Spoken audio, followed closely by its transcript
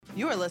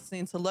You are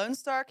listening to Lone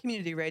Star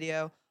Community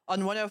Radio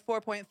on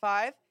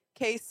 104.5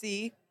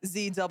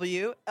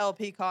 KCZW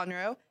LP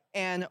Conroe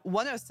and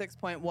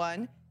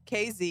 106.1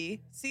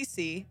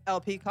 KZCC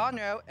LP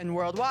Conroe and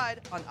worldwide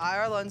on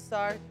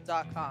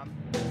irlonestar.com.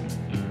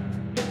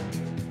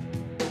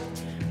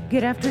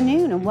 Good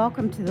afternoon and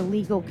welcome to the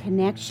Legal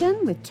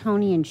Connection with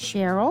Tony and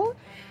Cheryl.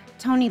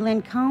 Tony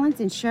Lynn Collins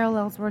and Cheryl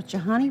Ellsworth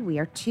Jahani. We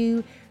are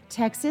two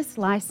Texas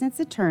licensed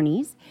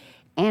attorneys,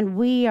 and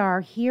we are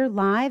here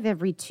live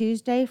every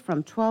Tuesday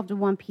from 12 to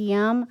 1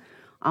 p.m.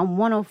 on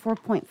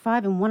 104.5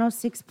 and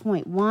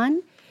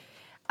 106.1.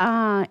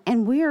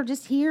 And we are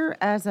just here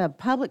as a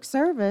public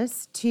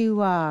service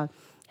to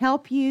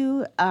help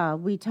you.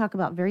 We talk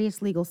about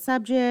various legal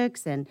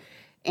subjects and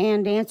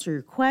answer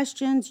your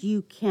questions.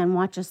 You can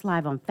watch us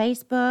live on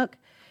Facebook,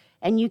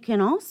 and you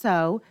can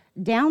also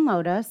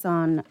download us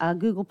on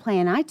Google Play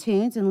and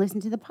iTunes and listen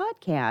to the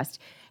podcast.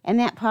 And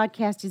that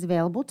podcast is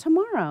available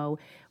tomorrow.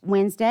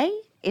 Wednesday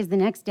is the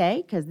next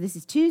day because this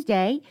is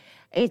Tuesday.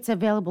 It's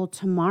available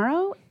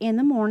tomorrow in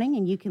the morning,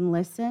 and you can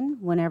listen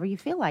whenever you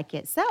feel like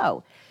it.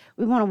 So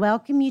we want to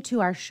welcome you to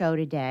our show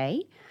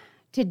today.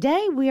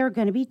 Today we are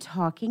going to be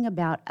talking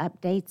about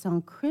updates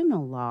on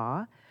criminal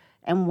law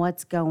and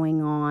what's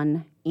going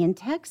on in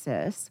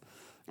Texas.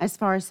 As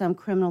far as some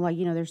criminal law,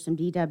 you know, there's some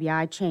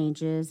DWI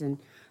changes and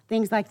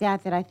things like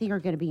that I think are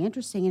going to be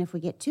interesting. And if we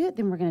get to it,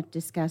 then we're going to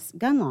discuss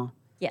gun law.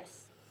 Yes.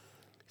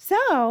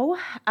 So,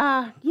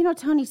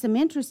 Tony, some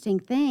interesting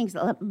things.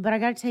 But I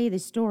got to tell you the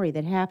story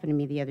that happened to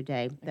me the other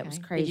day. That was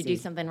crazy. Did you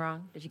do something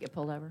wrong? Did you get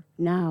pulled over?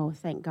 No,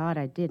 thank God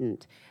I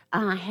didn't.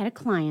 I had a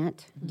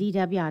client,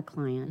 DWI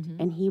client,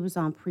 and he was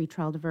on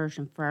pretrial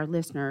diversion. For our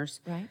listeners,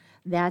 Right.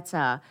 That's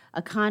a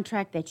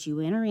contract that you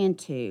enter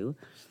into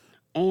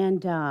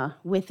and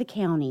with the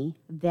county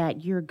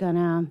that you're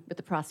gonna With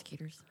the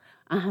prosecutors.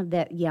 not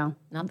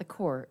Not the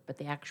court, but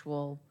the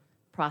actual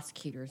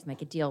prosecutors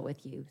make a deal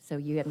with you. So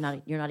you're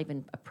not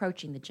even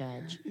approaching the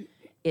judge.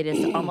 It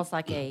is almost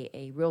like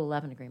a Rule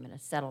 11 agreement, a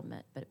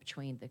settlement, but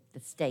between the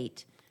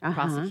state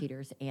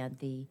prosecutors and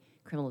the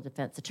criminal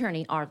defense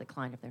attorney or the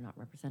client if they're not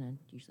represented.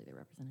 Usually they're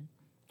represented.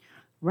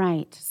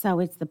 right. So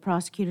it's the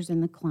prosecutors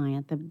and the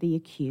client, the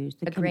accused,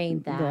 Agreeing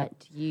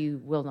that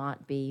you will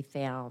not be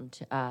found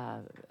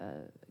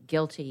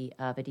guilty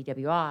of a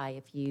DWI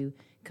if you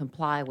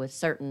comply with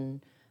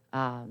certain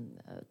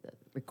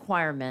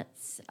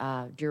requirements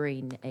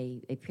during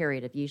a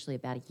period of usually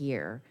about a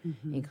year,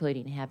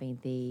 including having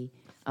the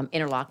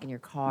interlock in your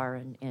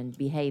car and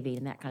behaving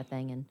and that kind of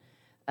thing. And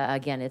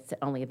again, it's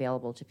only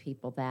available to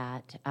people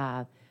that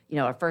are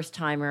first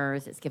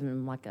timers. It's given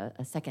them like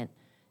a second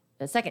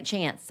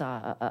chance,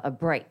 a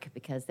break,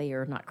 because they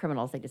are not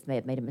criminals. They just may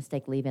have made a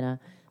mistake leaving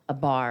a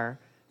bar,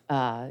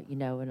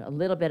 and a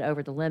little bit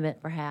over the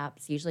limit,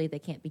 perhaps. Usually they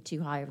can't be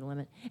too high over the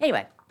limit.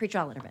 Anyway,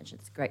 pretrial intervention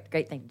is a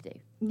great thing to do.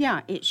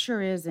 Yeah, it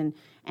sure is. And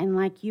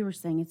like you were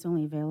saying, it's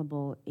only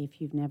available if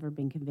you've never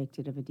been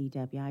convicted of a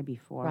DWI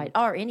before. Right,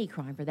 or any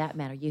crime for that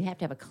matter. You have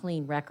to have a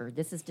clean record.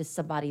 This is just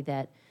somebody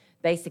that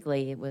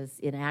basically it was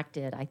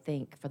enacted, I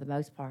think, for the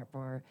most part,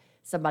 for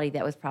somebody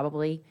that was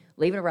probably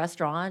leaving a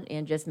restaurant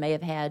and just may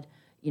have had,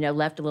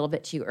 left a little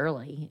bit too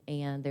early,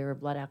 and their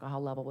blood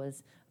alcohol level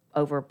was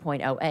over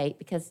 0.08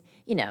 because,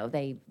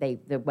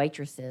 the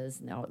waitresses,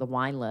 the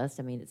wine list,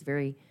 it's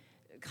very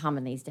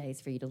common these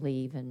days for you to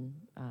leave, and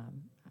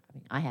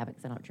I haven't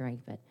because I don't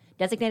drink, but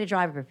designated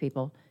driver,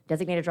 people,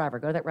 designated driver.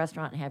 Go to that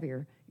restaurant and have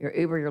your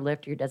Uber, your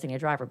Lyft, your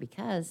designated driver,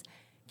 because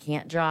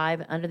can't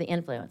drive under the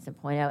influence, and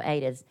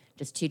 0.08 is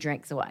just 2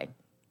 drinks away.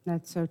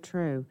 That's so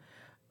true.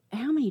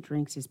 How many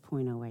drinks is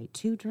 0.08?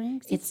 2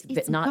 drinks?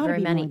 It's not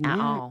very many at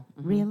all.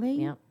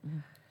 Really? Yeah.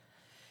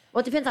 Well,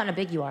 it depends on how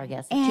big you are, I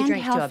guess. 2 And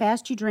drinks how to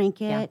fast you drink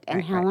it,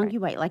 and how long right. you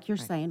wait. Like you're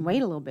saying,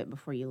 wait a little bit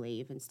before you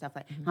leave and stuff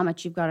like how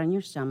much you've got on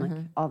your stomach,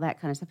 all that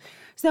kind of stuff.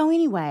 So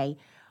anyway,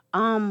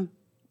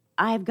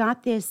 I've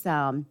got this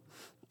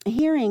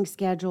hearing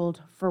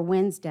scheduled for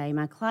Wednesday.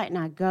 My client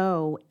and I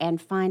go and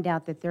find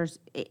out that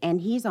and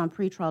he's on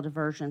pretrial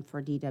diversion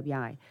for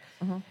DWI.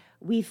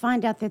 We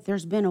find out that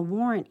there's been a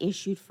warrant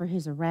issued for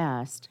his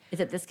arrest.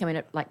 Is it this coming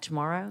up like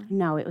tomorrow?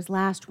 No, it was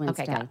last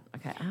Wednesday. Okay, got it.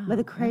 Okay. Oh, But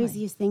the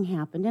craziest thing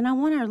happened, and I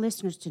want our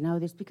listeners to know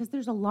this because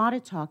there's a lot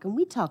of talk, and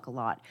we talk a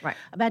lot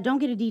about don't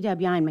get a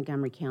DWI in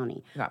Montgomery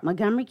County. Right.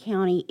 Montgomery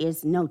County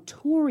is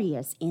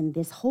notorious in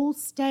this whole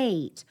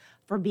state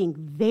for being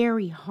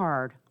very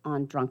hard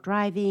on drunk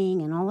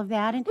driving and all of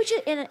that. Which,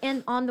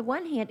 and on the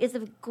one hand, is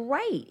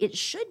great. It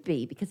should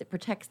be because it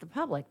protects the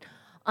public.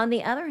 On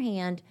the other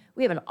hand,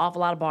 we have an awful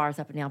lot of bars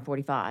up and down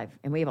 45,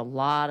 and we have a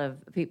lot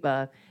of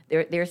people.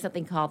 There's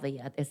something called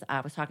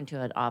I was talking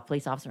to a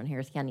police officer in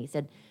Harris County. He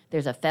said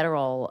there's a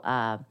federal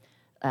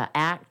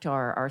act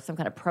or some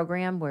kind of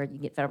program where you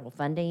get federal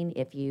funding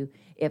if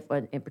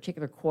in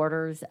particular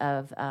quarters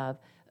of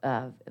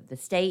the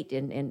state,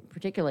 and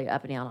particularly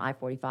up and down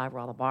I-45 where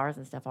all the bars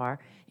and stuff are,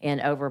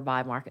 and over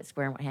by Market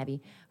Square and what have you,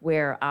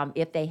 where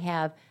if they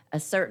have a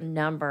certain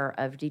number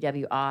of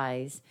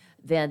DWIs,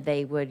 then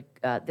they would,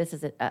 this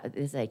is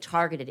a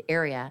targeted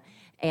area,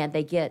 and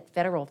they get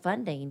federal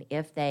funding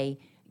if they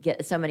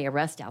get so many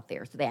arrests out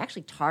there. So they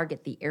actually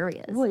target the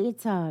areas. Well,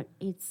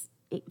 it's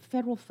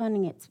federal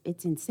funding.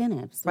 It's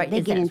incentives. Right,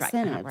 They get incentives,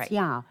 right, incentives. right.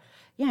 Yeah,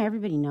 yeah.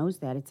 Everybody knows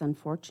that. It's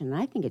unfortunate.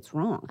 I think it's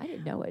wrong. I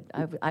didn't know it.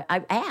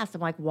 I asked,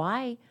 I'm like,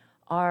 why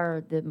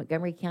are the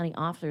Montgomery County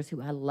officers,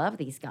 who I love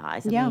these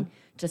guys, I mean,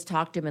 just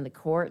talk to them in the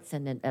courts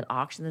and at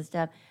auctions and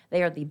stuff,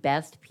 they are the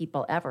best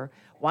people ever.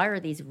 Why are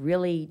these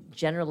really,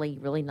 generally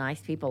really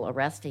nice people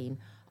arresting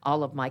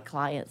all of my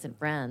clients and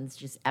friends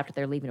just after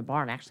they're leaving a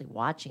bar and actually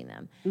watching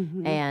them?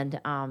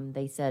 And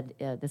they said,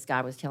 this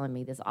guy was telling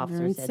me, this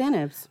officer said,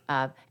 incentives.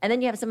 and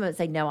then you have some that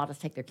say, no, I'll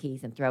just take their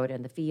keys and throw it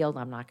in the field.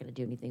 I'm not going to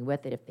do anything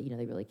with it if they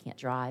really can't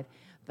drive.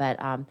 But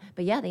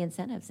yeah, the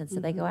incentives, and so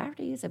they go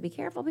after you. So be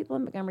careful, people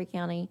in Montgomery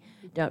County.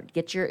 Don't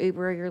get your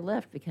Uber or your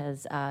Lyft,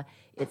 because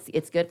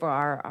it's good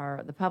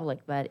for the public,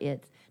 but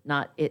it's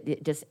not.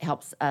 It just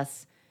helps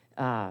us.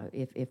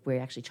 If we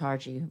actually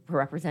charge you for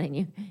representing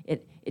you,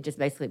 it just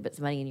basically puts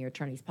money in your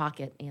attorney's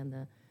pocket and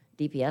the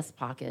DPS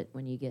pocket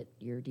when you get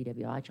your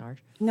DWI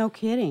charge. No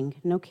kidding.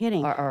 No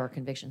kidding. Or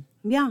conviction.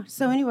 Yeah.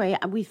 So anyway,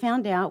 we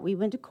found out. We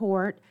went to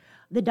court.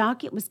 The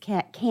docket was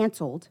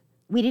canceled.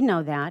 We didn't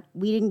know that.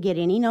 We didn't get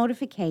any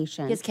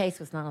notification. His case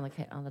was not on the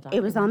docket.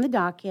 It was on the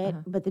docket,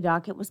 but the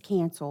docket was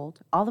canceled.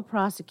 All the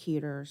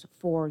prosecutors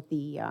for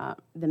the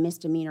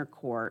misdemeanor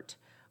court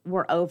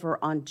were over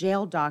on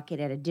jail docket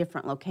at a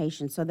different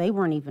location, so they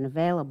weren't even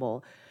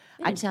available.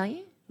 They didn't tell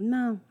you?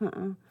 No.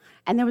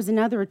 And there was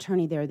another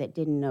attorney there that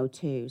didn't know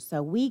too.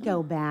 So we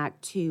go back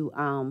to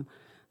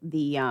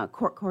the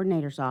court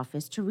coordinator's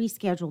office to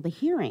reschedule the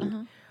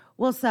hearing.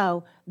 Well,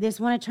 so this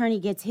one attorney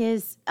gets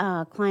his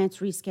clients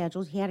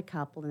rescheduled. He had a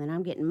couple, and then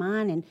I'm getting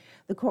mine. And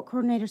the court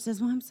coordinator says,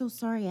 well, I'm so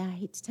sorry. I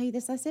hate to tell you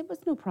this. I said, well,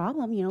 it's no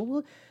problem.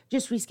 We'll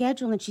just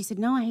reschedule. And she said,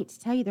 no, I hate to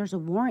tell you, there's a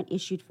warrant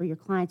issued for your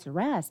client's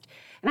arrest.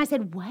 And I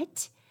said,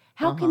 what?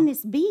 How can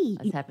this be?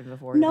 That's happened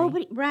before. To me.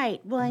 Nobody,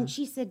 right. Well, and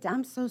she said,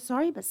 I'm so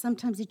sorry, but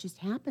sometimes it just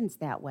happens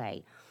that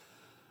way.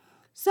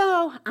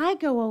 So I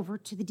go over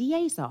to the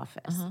DA's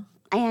office.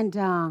 And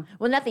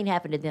well, nothing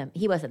happened to them.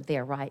 He wasn't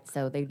there, right?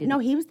 So they didn't. No,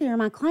 he was there.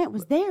 My client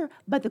was there,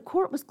 but the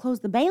court was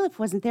closed. The bailiff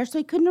wasn't there, so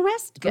he couldn't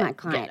arrest my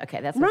client. Good.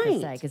 Okay, that's what they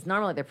say. Because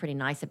normally they're pretty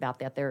nice about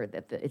that.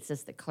 It's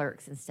just the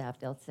clerks and stuff.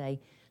 They'll say,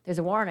 "There's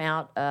a warrant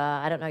out.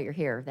 I don't know you're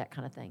here." That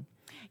kind of thing.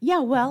 Yeah,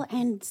 well,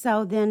 and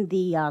so then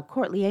the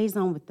court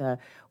liaison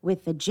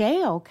with the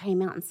jail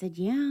came out and said,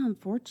 "Yeah,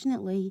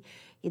 unfortunately,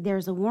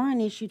 there's a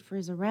warrant issued for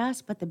his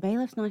arrest, but the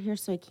bailiff's not here,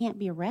 so he can't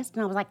be arrested."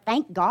 And I was like,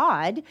 "Thank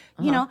God!"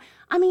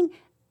 I mean.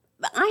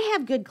 I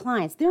have good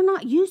clients. They're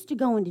not used to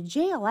going to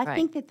jail. I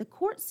think that the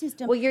court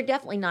system... Well, you're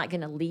definitely not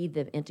going to lead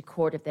them into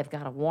court if they've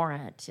got a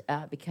warrant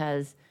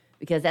because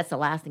that's the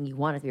last thing you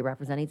want, is to be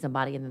representing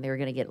somebody and then they're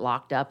going to get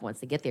locked up once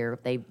they get there,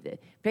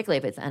 particularly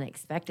if it's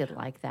unexpected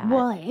like that.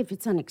 Well, if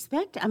it's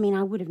unexpected, I mean,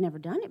 I would have never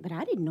done it, but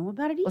I didn't know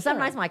about it either. Well,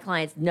 sometimes my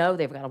clients know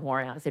they've got a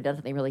warrant out because they've done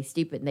something really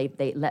stupid, and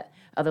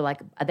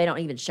they don't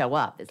even show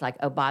up. It's like,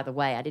 oh, by the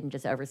way, I didn't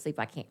just oversleep.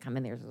 I can't come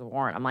in there. There's a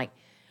warrant. I'm like...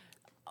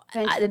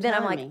 then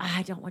I'm like,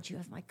 I don't want you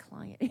as my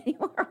client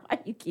anymore. Why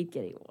do you keep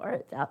getting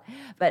warrants out?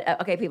 But,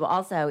 okay, people,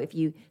 also, if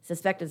you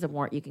suspect there's a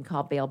warrant, you can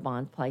call bail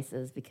bond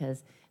places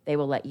because they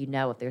will let you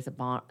know if there's a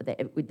bond.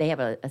 They have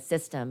a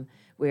system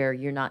where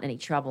you're not in any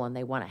trouble and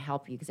they want to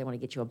help you because they want to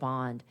get you a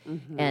bond.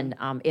 And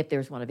if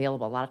there's one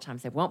available, a lot of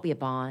times there won't be a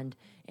bond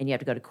and you have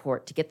to go to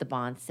court to get the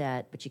bond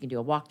set, but you can do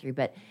a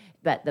walkthrough.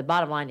 But the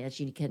bottom line is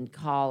you can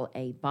call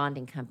a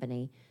bonding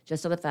company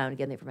just on the phone and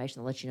get the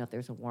information to let you know if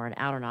there's a warrant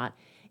out or not.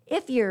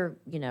 If you're,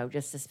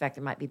 just suspect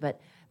there might be, but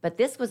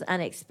this was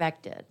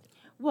unexpected.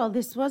 Well,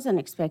 this was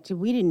unexpected.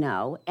 We didn't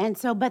know. And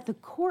so, but the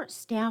court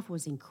staff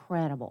was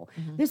incredible.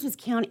 This was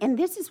county, and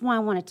this is why I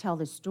want to tell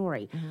this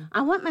story.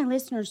 I want my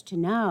listeners to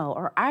know,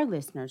 or our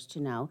listeners to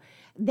know,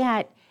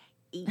 that,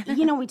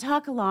 we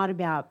talk a lot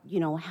about,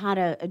 how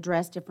to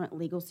address different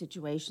legal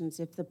situations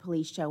if the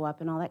police show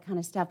up and all that kind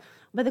of stuff.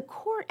 But the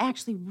court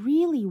actually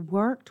really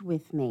worked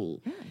with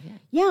me.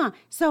 Yeah.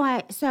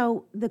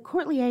 So the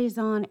court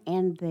liaison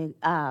and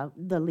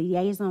the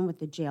liaison with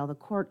the jail, the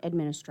court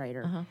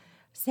administrator,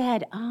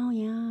 said, "Oh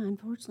yeah,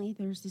 unfortunately,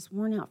 there's this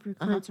warrant out for your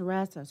client's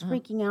arrest." I was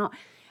freaking out,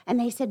 and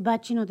they said,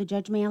 "But the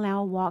judge may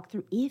allow a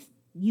walkthrough if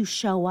you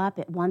show up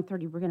at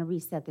 1:30. We're going to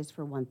reset this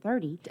for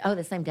 1:30. Oh,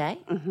 the same day?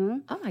 Mm-hmm.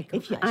 Oh, my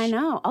gosh. I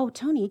know. Oh,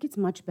 Tony, it gets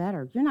much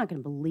better. You're not going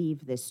to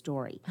believe this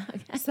story.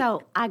 Okay.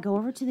 So I go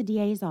over to the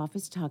DA's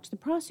office to talk to the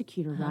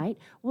prosecutor, right?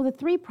 Well, the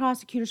three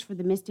prosecutors for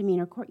the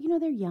misdemeanor court,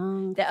 they're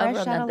young, fresh over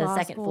out on of the law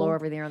second school. floor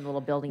over there in the little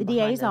building the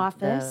behind DA's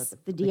office,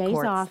 the DA's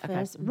courts.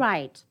 office, Okay.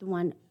 right, the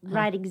one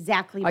right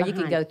exactly or behind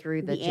you can go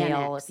through the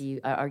jail annex. if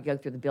you, or go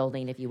through the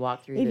building if you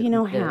walk through If the, you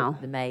know the, how.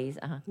 the maze.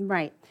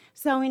 Right.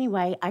 So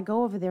anyway, I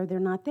go over there. They're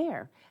not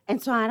there.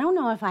 And so I don't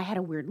know if I had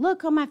a weird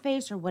look on my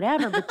face or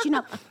whatever, but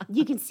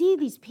you can see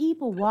these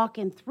people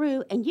walking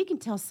through, and you can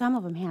tell some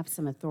of them have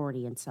some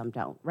authority and some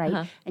don't,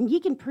 right? And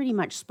you can pretty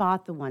much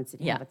spot the ones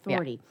that have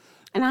authority.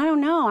 And I don't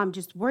know. I'm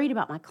just worried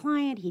about my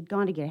client. He'd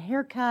gone to get a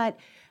haircut.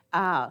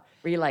 Were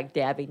you like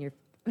dabbing your...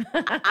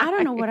 I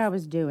don't know what I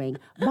was doing,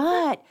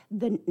 but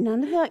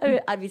none of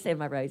the... I'd be saying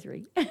my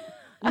rosary.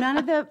 None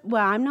of the,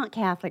 well, I'm not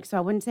Catholic, so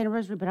I wouldn't say a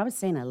rosary, but I was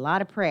saying a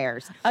lot of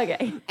prayers.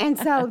 Okay. And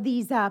so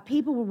these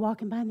people were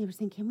walking by and they were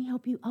saying, can we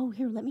help you? Oh,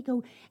 here, let me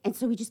go. And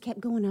so we just kept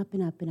going up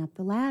and up and up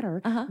the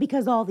ladder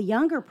because all the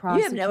younger You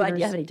prosecutors. have no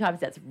idea how many times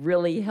that's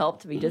really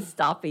helped me, just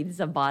stopping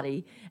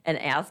somebody and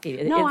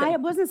asking. No, I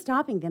wasn't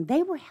stopping them.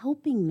 They were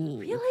helping me.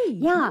 Really?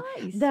 Yeah.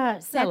 Nice. The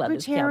I love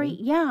this secretary,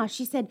 county. yeah,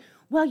 she said,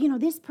 well,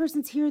 this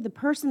person's here, the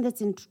person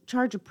that's in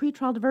charge of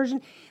pretrial diversion,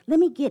 let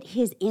me get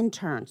his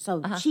intern.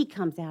 So she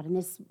comes out, and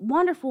this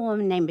wonderful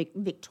woman named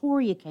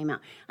Victoria came out.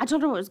 I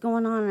told her what was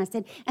going on, and I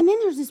said, and then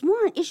there's this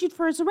warrant issued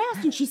for his arrest.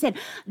 And she said,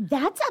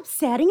 that's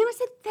upsetting. And I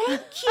said,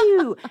 thank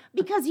you.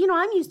 Because,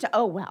 I'm used to,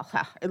 oh, well,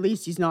 at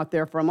least he's not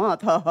there for a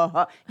month,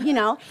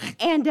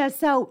 And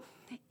so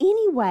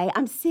anyway,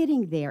 I'm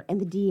sitting there, and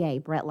the DA,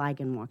 Brett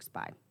Ligon, walks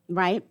by.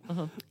 Right?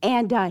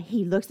 And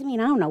he looks at me,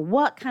 and I don't know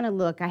what kind of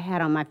look I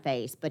had on my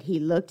face, but he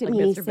looked at Like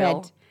me and he Mr.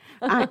 Bill?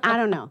 said, I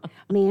don't know,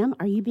 ma'am,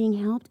 are you being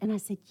helped? And I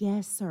said,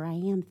 yes, sir, I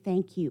am,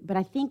 thank you. But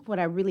I think what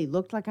I really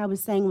looked like I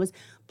was saying was,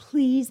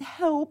 please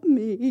help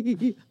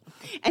me.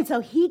 And so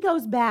he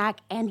goes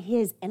back, and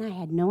I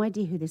had no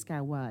idea who this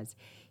guy was.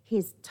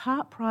 His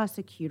top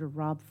prosecutor,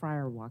 Rob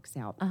Fryer, walks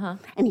out.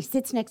 And he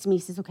sits next to me. He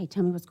says, okay,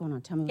 tell me what's going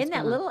on. Tell me what's In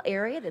that going on. little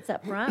area that's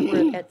up front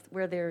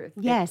where there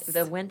Yes.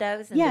 the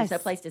windows and Yes. there's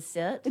no place to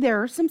sit. There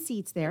are some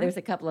seats there. There's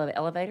a couple of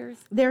elevators.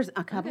 There's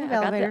a couple of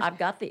elevators. I've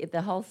got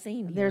the whole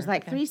scene here. There's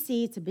like Okay. 3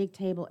 seats, a big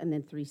table, and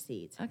then 3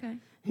 seats. Okay.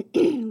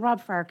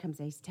 Rob Fryer comes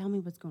in. He says, tell me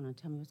what's going on.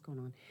 Tell me what's going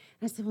on. And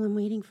I said, well, I'm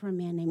waiting for a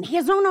man named... He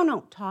goes,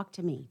 no. Talk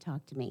to me.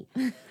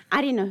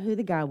 I didn't know who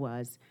the guy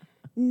was.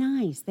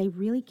 Nice. They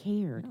really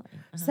cared. Really?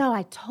 So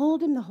I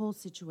told him the whole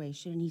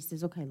situation, and he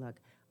says, okay, look,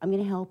 I'm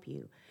going to help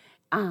you.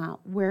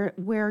 Where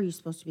are you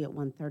supposed to be at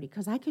 1:30?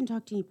 Because I couldn't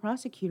talk to any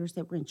prosecutors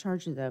that were in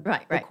charge of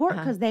the court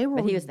because they were...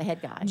 But he was the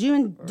head guy.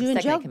 Doing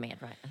second jail in command,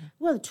 right?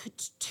 Well,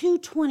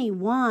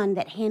 221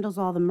 that handles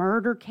all the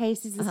murder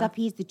cases and stuff,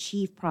 he's the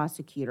chief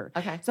prosecutor.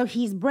 Okay. So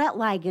he's Brett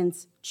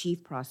Ligon's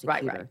chief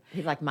prosecutor. Right.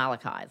 He's like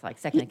Malachi. It's like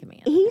second in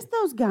command. He's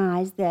those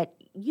guys that,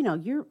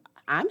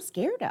 I'm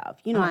scared of.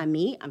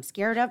 I'm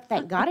scared of.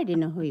 Thank God I didn't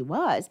know who he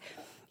was.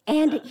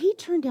 And he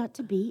turned out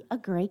to be a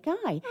great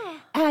guy.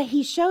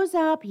 He shows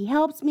up. He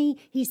helps me.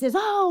 He says,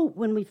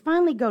 when we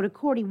finally go to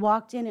court, he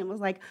walked in and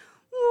was like,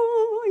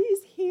 oh,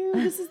 he's here.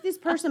 This is this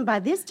person. By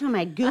this time,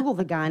 I Googled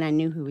the guy and I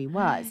knew who he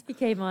was. He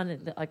came on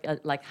and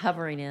like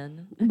hovering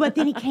in. But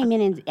then he came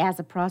in as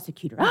a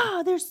prosecutor.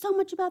 There's so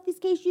much about this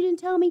case you didn't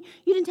tell me.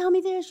 You didn't tell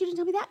me this. You didn't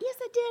tell me that. Yes,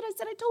 I did. I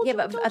said I told you.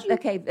 Yeah, I told but you.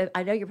 okay.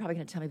 I know you're probably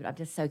going to tell me, but I'm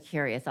just so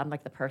curious. I'm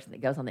like the person that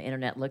goes on the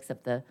internet, looks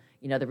up the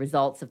the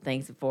results of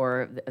things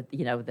before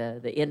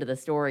the end of the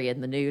story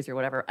in the news or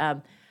whatever.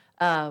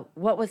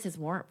 What was his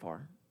warrant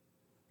for?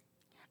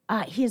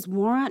 His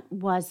warrant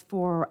was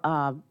for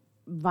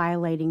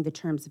violating the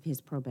terms of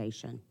his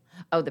probation.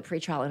 Oh, the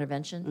pretrial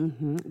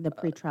intervention. The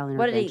pretrial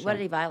intervention. What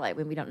did he violate?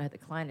 When we don't know who the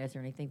client is or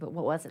anything, but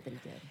what was it that he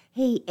did?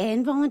 He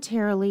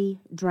involuntarily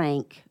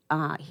drank.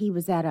 He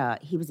was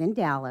in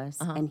Dallas,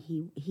 and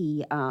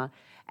he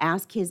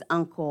asked his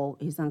uncle.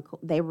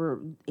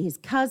 His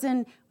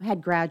cousin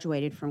had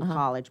graduated from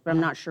college, but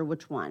I'm not sure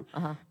which one.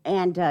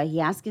 And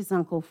he asked his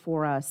uncle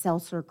for a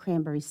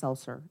cranberry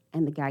seltzer,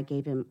 and the guy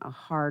gave him a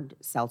hard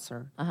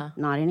seltzer,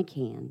 not in a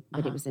can,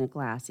 but it was in a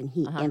glass, and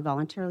he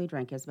involuntarily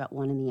drank. It was about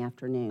 1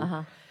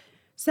 PM.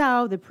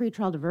 So the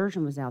pretrial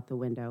diversion was out the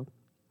window.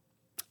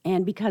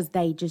 And because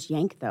they just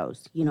yank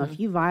those, if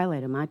you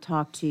violate them, I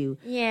talked to...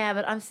 Yeah,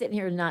 but I'm sitting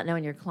here not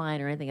knowing your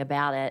client or anything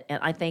about it, and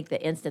I think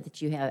the instant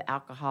that you have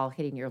alcohol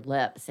hitting your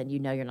lips and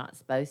you're not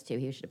supposed to,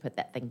 he should have put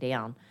that thing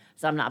down.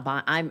 So I'm not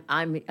buying...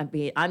 I'm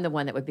the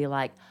one that would be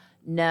like,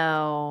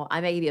 no, I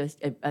may give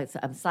you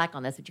a slack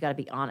on this, but you got to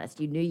be honest.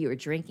 You knew you were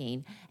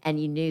drinking, and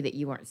you knew that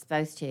you weren't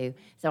supposed to.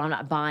 So I'm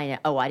not buying it.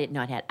 Oh, I didn't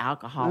know it had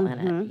alcohol in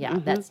it. Yeah,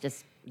 that's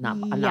just not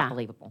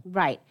believable.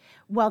 Right.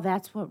 Well,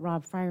 that's what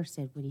Rob Fryer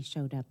said when he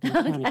showed up in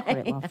county court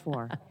at Law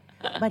 4.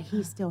 But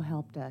he still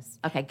helped us.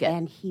 Okay, good.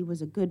 And he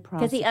was a good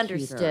prosecutor. Because he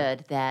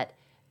understood that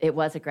it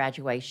was a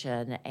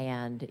graduation,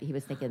 and he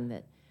was thinking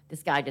that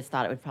this guy just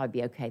thought it would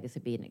probably be okay. This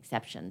would be an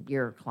exception.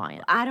 Your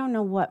client. I don't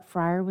know what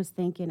Fryer was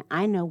thinking.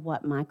 I know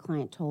what my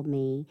client told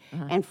me,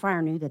 and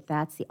Fryer knew that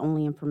that's the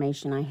only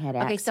information I had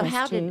access to.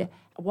 Okay, so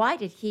why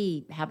did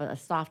he have a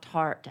soft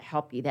heart to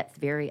help you? That's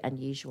very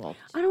unusual.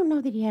 I don't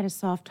know that he had a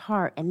soft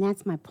heart, and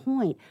that's my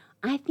point.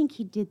 I think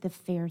he did the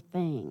fair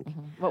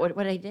thing. What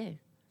did he do?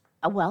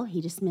 Well,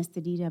 he dismissed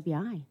the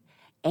DWI.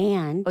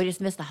 And... Oh, he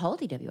dismissed the whole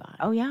DWI?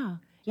 Oh, yeah.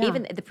 Yeah.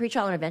 Even the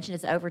pretrial intervention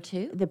is over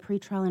too? The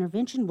pretrial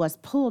intervention was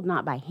pulled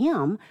not by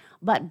him,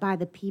 but by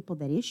the people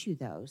that issue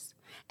those.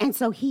 And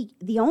so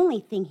the only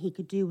thing he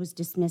could do was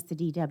dismiss the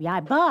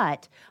DWI,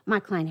 but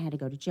my client had to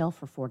go to jail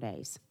for 4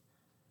 days.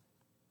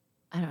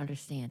 I don't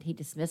understand. He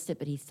dismissed it,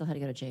 but he still had to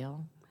go to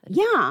jail?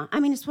 Yeah. I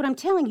mean, it's what I'm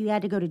telling you. He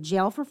had to go to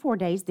jail for 4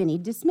 days, then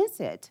he'd dismiss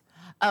it.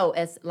 Oh,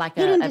 as like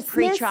a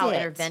pretrial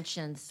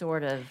intervention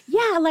sort of...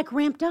 Yeah, like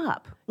ramped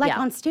up, like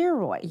on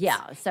steroids.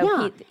 Yeah,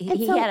 so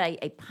he had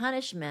a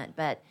punishment,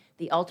 but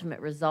the ultimate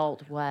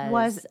result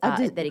was that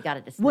he got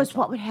a dismissal. Was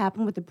what would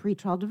happen with the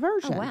pretrial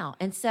diversion. Oh, wow.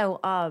 And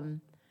so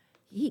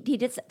he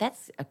did,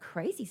 that's a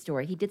crazy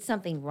story. He did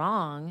something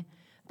wrong,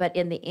 but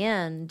in the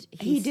end,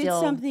 He did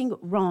something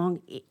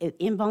wrong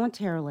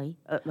involuntarily,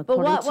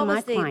 according to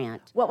my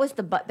client. What was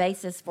the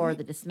basis for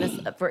the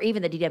dismissal, for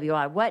even the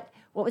DWI? What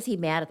was he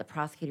mad at the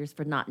prosecutors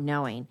for not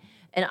knowing?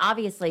 And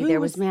obviously Who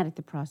was mad at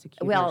the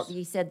prosecutors? Well,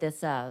 you said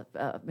this,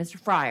 Mr.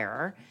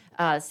 Fryer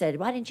said,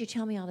 why didn't you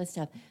tell me all this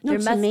stuff? No,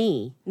 to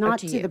me, not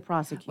to you. the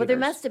prosecutors. Well, there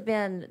must have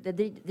been,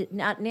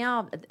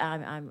 now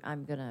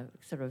I'm going to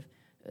sort of,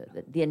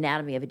 the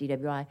anatomy of a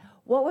DWI.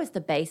 What was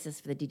the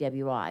basis for the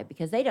DWI?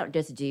 Because they don't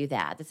just do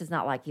that. This is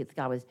not like the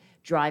guy was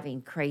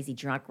driving crazy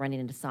drunk, running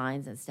into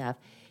signs and stuff.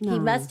 No. He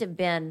must have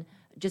been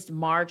just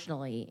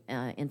marginally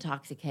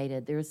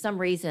intoxicated. There was some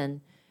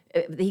reason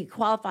he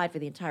qualified for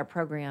the entire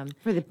program,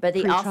 but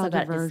he also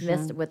got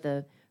dismissed with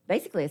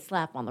basically a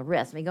slap on the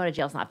wrist. I mean, going to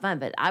jail is not fun,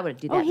 but I would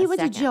do that. Oh, he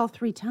went to jail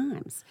 3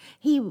 times.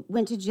 He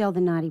went to jail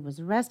the night he was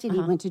arrested. He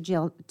went to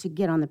jail to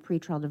get on the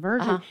pretrial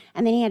diversion,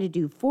 and then he had to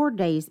do 4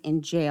 days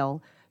in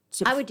jail.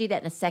 I would do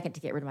that in a second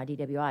to get rid of my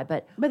DWI,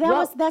 but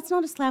that's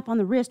not a slap on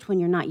the wrist when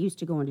you're not used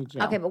to going to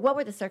jail. Okay, but what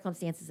were the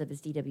circumstances of his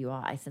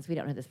DWI? Since we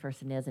don't know who this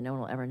person is and no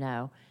one will ever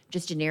know,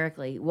 just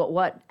generically,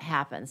 what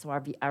happened so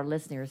our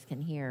listeners can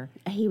hear?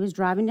 He was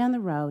driving down the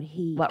road.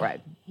 What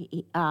road?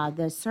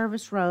 The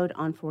service road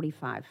on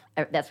 45.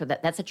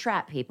 That's a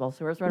trap, people.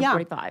 Service road on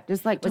 45.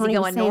 Just like was Tony he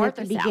was going saying north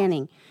at the or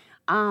beginning.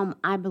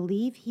 I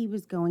believe he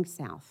was going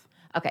south.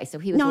 Okay, so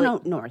he was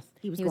north.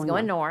 He was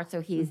going north.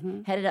 So he's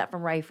headed up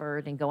from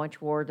Rayford and going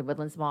toward the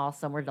Woodlands Mall,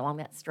 somewhere along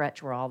that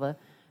stretch where all the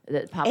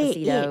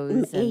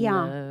Papacitos.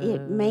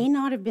 It may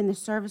not have been the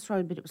service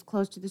road, but it was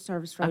close to the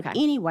service road. Okay.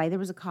 Anyway, there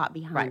was a cop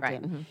behind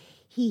him. Mm-hmm.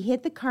 He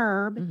hit the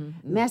curb,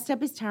 messed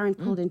up his tire, and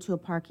pulled into a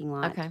parking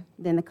lot. Okay.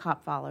 Then the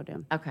cop followed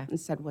him. Okay. And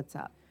said, "What's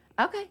up?"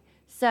 Okay.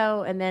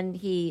 So, and then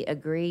he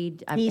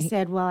agreed. He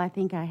said, "Well, I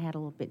think I had a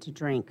little bit to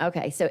drink."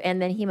 Okay. So,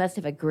 and then he must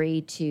have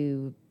agreed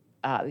to.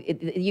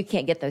 You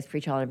can't get those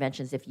pretrial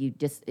interventions if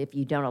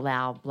you don't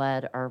allow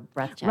blood or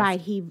breath tests. Right.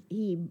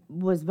 He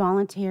was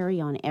voluntary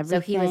on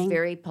everything. So he was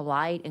very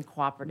polite and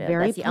cooperative.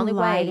 That's the only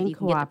way that you can get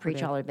the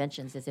cooperative. pretrial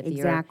interventions is if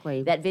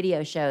Exactly. that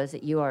video shows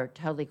that you are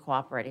totally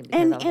cooperating.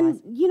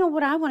 And you know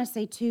what I want to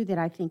say too that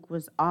I think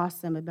was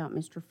awesome about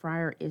Mr.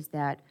 Fryer is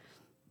that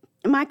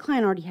my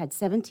client already had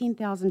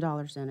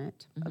 $17,000 in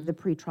it of the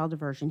pretrial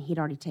diversion. He'd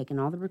already taken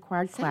all the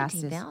required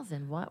classes.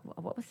 $17,000.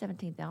 What was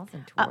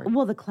 $17,000 toward?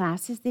 Well, the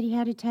classes that he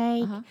had to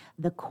take,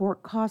 the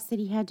court costs that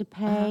he had to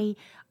pay,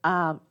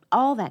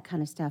 all that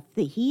kind of stuff.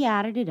 That he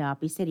added it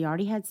up. He said he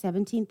already had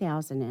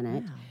 $17,000 in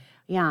it. Wow.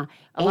 Yeah,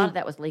 a lot of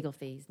that was legal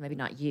fees. Maybe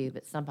not you,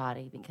 but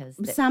somebody because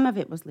some of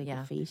it was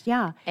legal fees.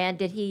 Yeah. And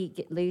did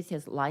he lose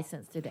his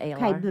license through the ALR?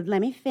 Okay, but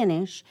let me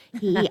finish.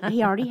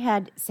 He already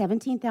had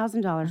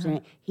 $17,000 in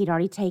it. He'd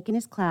already taken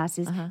his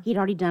classes. He'd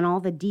already done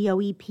all the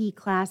DOEP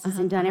classes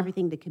and done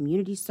everything, the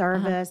community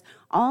service,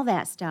 all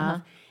that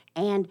stuff.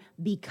 And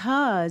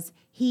because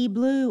he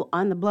blew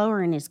on the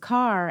blower in his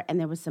car and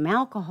there was some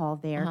alcohol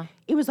there,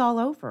 it was all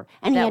over.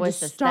 And he had to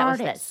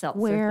start at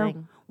square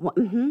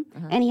one.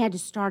 And he had to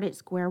start at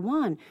square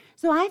one.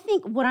 So I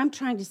think what I'm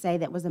trying to say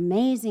that was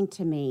amazing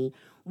to me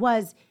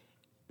was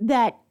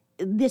that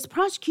this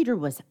prosecutor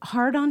was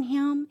hard on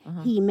him.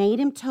 He made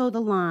him toe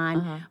the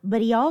line,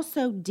 but he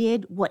also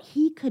did what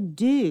he could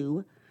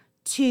do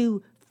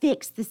to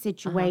fix the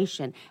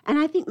situation. And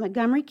I think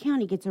Montgomery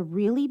County gets a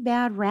really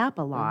bad rap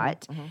a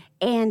lot.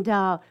 And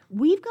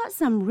we've got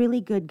some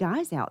really good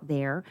guys out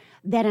there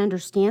that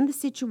understand the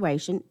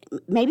situation.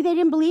 Maybe they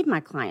didn't believe my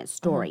client's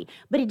story,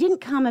 but it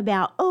didn't come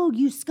about, oh,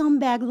 you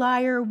scumbag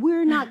liar,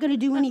 we're not going to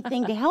do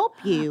anything to help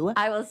you.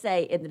 I will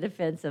say, in the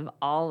defense of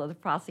all of the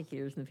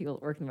prosecutors and the people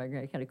that work in the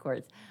Montgomery County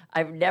courts,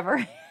 I've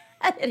never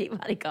had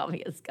anybody call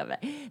me a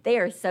scumbag. They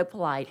are so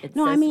polite. It's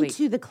no, so I mean sweet.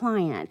 to the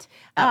client.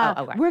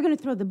 Right. We're going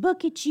to throw the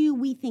book at you.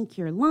 We think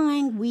you're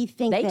lying. We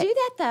think they do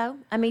that though.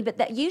 I mean, but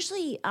that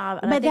usually.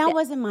 But that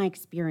wasn't my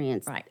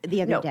experience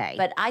the other day.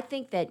 But I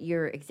think that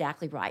you're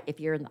exactly right. If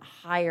you're in the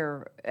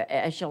higher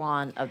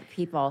echelon of the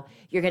people,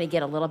 you're going to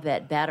get a little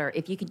bit better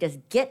if you can just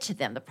get to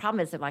them. The problem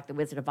is that, like the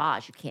Wizard of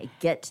Oz, you can't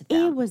get to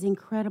them. It was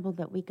incredible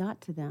that we got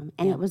to them,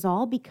 and it was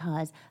all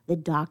because the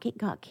docket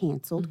got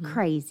canceled.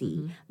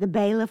 Crazy. The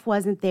bailiff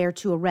wasn't there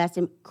to arrest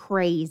him.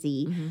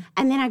 Crazy.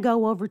 And then I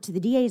go over to the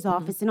DA's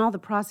office, and all the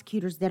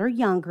prosecutors that are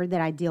younger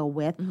that I deal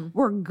with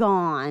were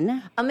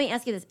gone. Let me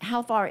ask you this: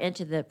 how far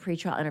into the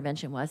pretrial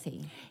intervention was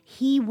he?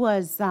 He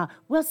was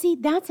well. See,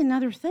 that's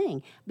another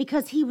thing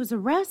because he was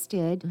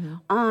arrested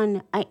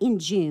in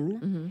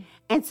June,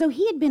 and so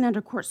he had been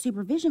under court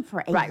supervision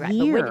for a Right.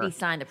 year. But when did he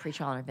sign the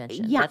pretrial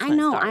intervention? Yeah, That's I when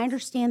it know. starts. I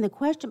understand the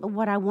question, but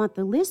what I want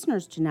the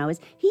listeners to know is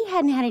he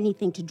hadn't had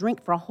anything to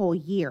drink for a whole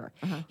year.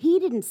 He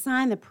didn't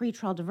sign the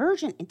pretrial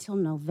diversion until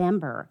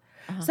November.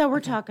 So we're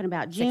talking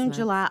about June, months.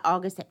 July,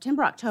 August,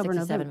 September, October, 6 to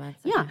November. 7 months,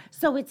 Yeah. okay.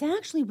 So it's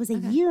actually was a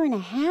year and a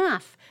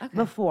half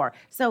before.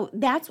 So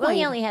that's Well, why.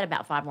 he only had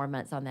about 5 more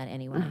months on that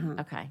anyway.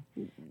 Okay.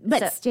 But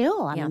So-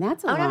 still, I mean,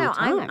 that's a long no.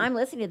 time. I'm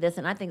listening to this,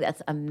 and I think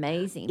that's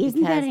amazing.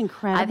 Isn't that because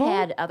incredible? I've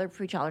had other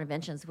pretrial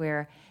interventions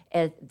where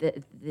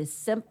the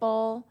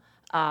simple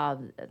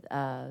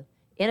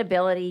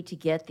inability to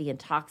get the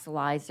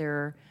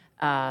intoxilizer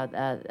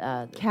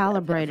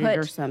Calibrated put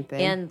or something.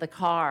 in the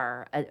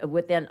car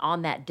within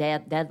on that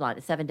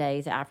deadline, 7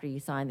 days after you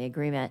sign the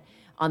agreement.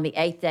 On the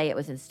 8th day, it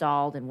was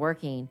installed and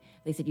working.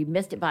 They said you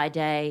missed it by a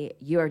day.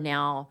 You are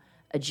now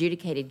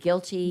adjudicated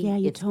guilty. Yeah,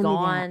 you It's told me that.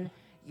 gone.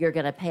 You're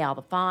going to pay all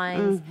the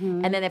fines.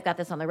 Mm-hmm. And then they've got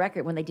this on the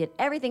record when they did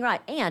everything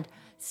right. And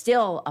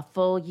still a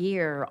full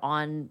year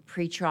on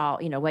pretrial,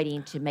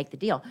 waiting to make the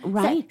deal. So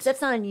Right.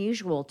 that's not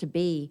unusual to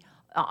be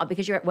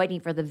because you're waiting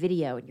for the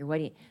video and you're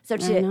waiting. So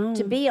know.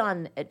 to be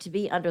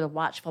under the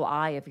watchful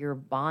eye of your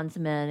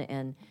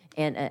bondsman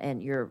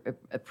and your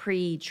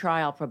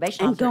pre-trial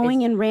probation and officer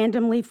going in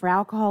randomly for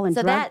alcohol and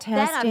so drug that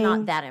I'm testing.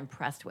 not that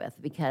impressed with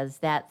because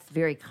that's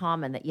very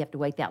common that you have to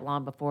wait that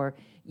long before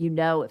you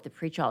know if the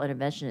pretrial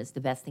intervention is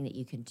the best thing that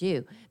you can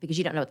do because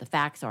you don't know what the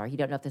facts are. You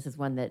don't know if this is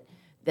one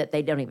that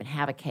they don't even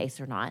have a case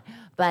or not.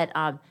 But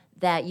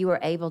that you were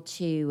able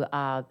to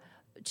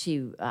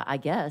I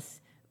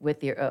guess,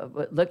 with your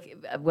look,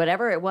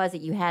 whatever it was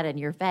that you had in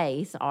your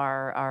face,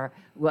 or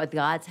with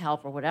God's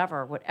help, or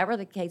whatever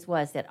the case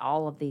was, that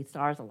all of the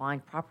stars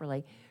aligned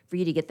properly for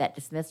you to get that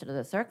dismissed under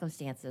those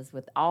circumstances,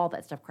 with all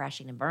that stuff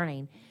crashing and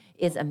burning,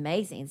 is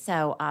amazing.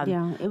 So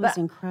Yeah, it was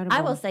incredible. I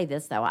will say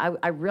this though,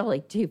 I really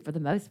do, for the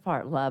most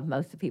part, love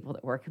most of the people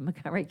that work in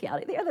Montgomery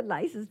County. They're the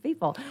nicest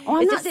people. Oh,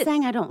 I'm It's not just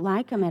saying I don't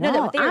like them at No,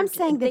 all. but they're- I'm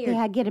saying that they're-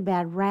 they get a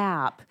bad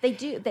rap. They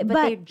do, but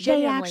they're But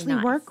genuinely they actually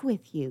nice. work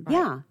with you.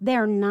 Yeah,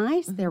 they're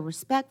nice, they're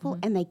respectful,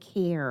 and they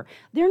care.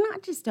 They're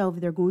not just over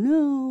there going,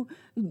 "Oh,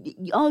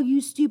 all you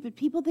stupid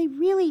people." They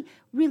really,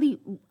 really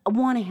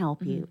want to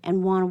help you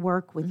and want to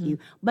work with you.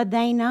 But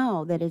they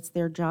know that it's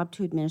their job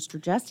to administer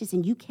justice,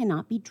 and you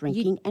cannot be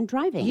drinking and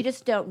driving. You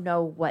just don't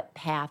know what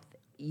path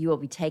you will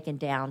be taken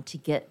down to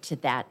get to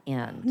that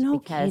end. No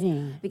because,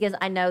 kidding. Because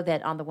I know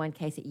that on the one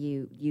case that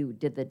you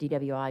did the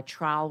DWI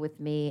trial with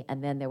me,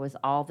 and then there was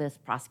all this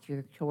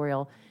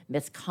prosecutorial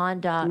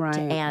misconduct, Right.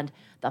 and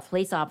the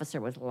police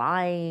officer was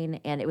lying,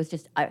 and it was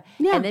just,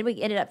 Yeah. and then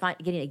we ended up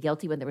getting it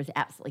guilty when there was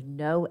absolutely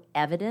no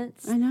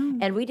evidence. I know.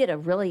 And we did a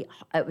really,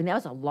 that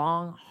was a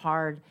long,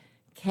 hard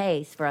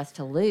case for us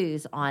to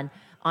lose on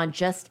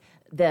just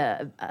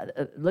the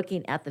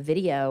looking at the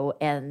video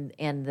and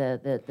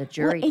the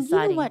jury and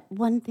deciding. you know what?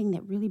 One thing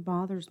that really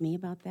bothers me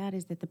about that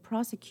is that the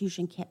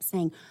prosecution kept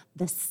saying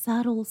the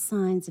subtle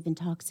signs of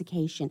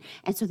intoxication,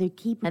 and so they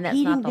keep And that's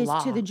repeating not the this law.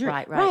 to the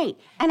jury. Right.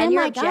 And I'm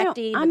you're like,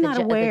 objecting, I'm but not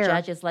the aware.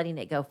 judge is letting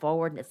it go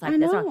forward, and it's like I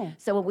that's know. wrong.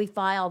 So when we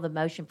filed the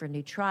motion for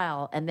new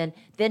trial, and then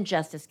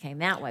justice came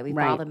that way. We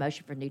Right. filed a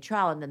motion for new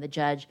trial, and then the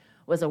judge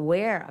was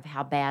aware of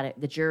how bad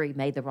the jury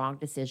made the wrong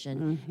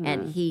decision,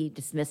 and he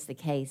dismissed the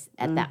case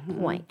at that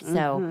point.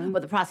 So,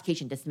 well, the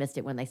prosecution dismissed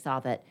it when they saw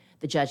that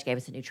the judge gave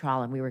us a new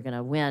trial, and we were going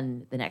to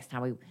win the next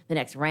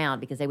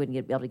round because they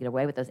wouldn't be able to get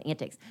away with those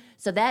antics.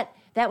 So that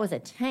was a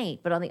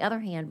taint. But on the other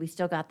hand, we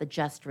still got the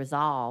just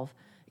resolve.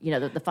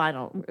 The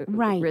final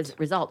Right.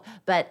 result.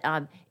 But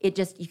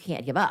you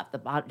can't give up.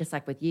 Just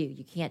like with you,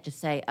 you can't just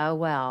say, oh,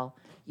 well,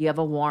 you have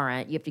a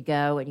warrant. You have to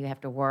go and you have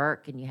to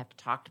work and you have to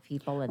talk to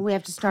people and We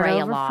have to start pray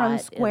a over lot from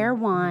square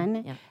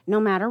one, yeah.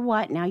 no matter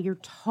what. Now you're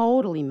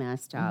totally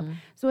messed up.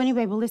 So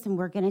anyway, well, listen,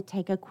 we're going to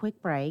take a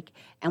quick break,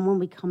 and when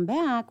we come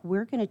back,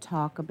 we're going to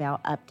talk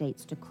about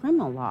updates to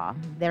criminal law.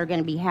 They're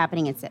going to be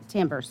happening in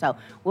September. So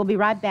we'll be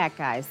right back,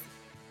 guys.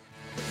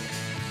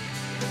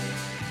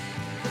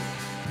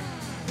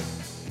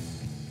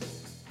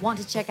 Want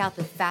to check out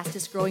the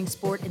fastest growing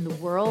sport in the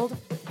world?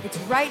 It's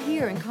right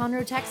here in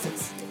Conroe,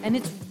 Texas, and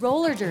it's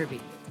roller derby.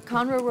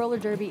 Conroe Roller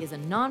Derby is a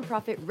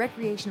nonprofit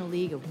recreational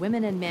league of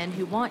women and men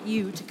who want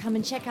you to come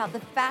and check out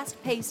the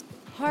fast-paced,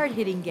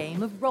 hard-hitting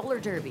game of roller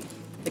derby.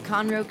 The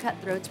Conroe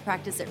Cutthroats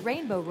practice at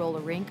Rainbow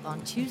Roller Rink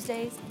on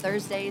Tuesdays,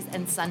 Thursdays,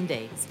 and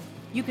Sundays.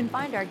 You can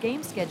find our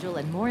game schedule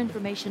and more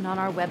information on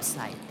our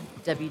website,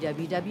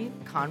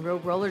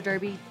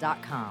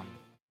 www.conroerollerderby.com.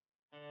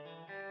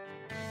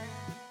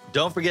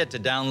 Don't forget to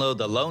download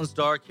the Lone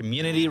Star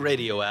Community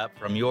Radio app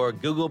from your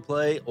Google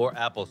Play or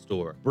Apple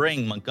Store.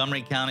 Bring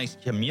Montgomery County's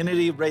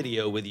community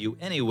radio with you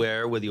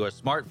anywhere with your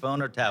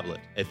smartphone or tablet.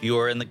 If you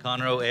are in the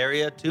Conroe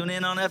area, tune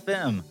in on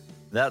FM.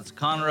 That's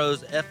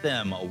Conroe's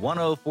FM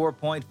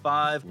 104.5,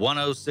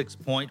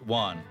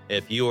 106.1.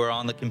 If you are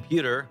on the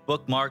computer,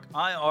 bookmark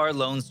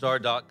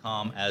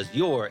irlonestar.com as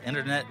your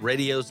internet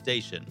radio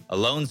station. A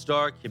Lone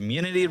Star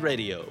Community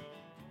Radio.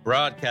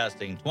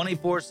 Broadcasting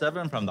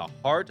 24/7 from the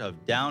heart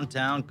of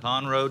downtown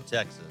Conroe,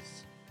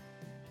 Texas.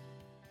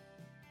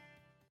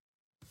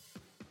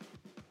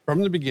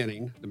 From the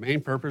beginning, the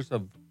main purpose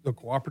of the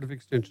Cooperative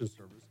Extension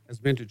Service has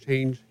been to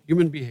change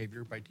human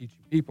behavior by teaching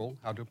people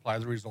how to apply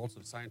the results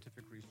of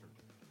scientific research.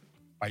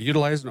 By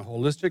utilizing a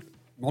holistic,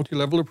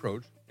 multi-level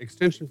approach,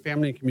 Extension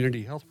family and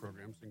community health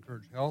programs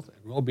encourage health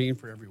and well-being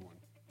for everyone.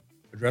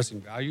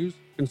 Addressing values,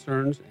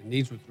 concerns, and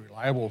needs with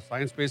reliable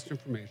science-based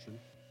information,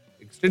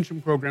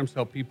 Extension programs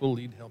help people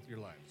lead healthier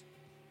lives.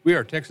 We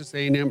are Texas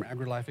A&M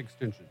AgriLife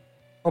Extension,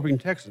 helping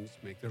Texans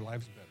make their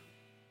lives better.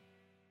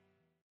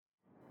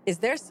 Is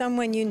there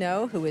someone you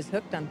know who is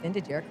hooked on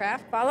vintage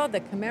aircraft? Follow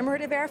the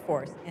Commemorative Air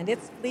Force and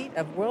its fleet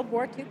of World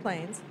War II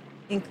planes,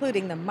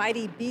 including the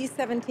mighty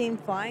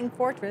B-17 Flying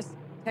Fortress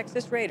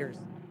Texas Raiders,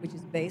 which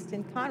is based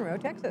in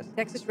Conroe, Texas.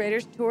 Texas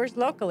Raiders tours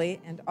locally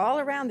and all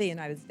around the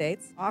United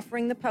States,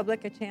 offering the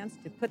public a chance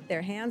to put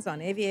their hands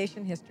on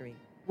aviation history.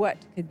 What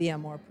could be a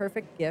more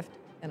perfect gift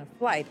than a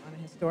flight on a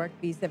historic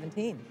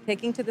B-17?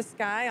 Taking to the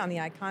sky on the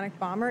iconic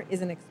bomber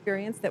is an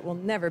experience that will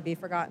never be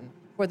forgotten.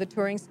 For the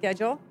touring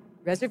schedule,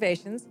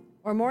 reservations,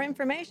 or more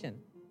information,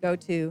 go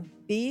to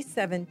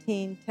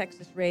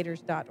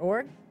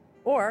b17texasraiders.org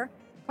or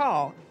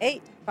call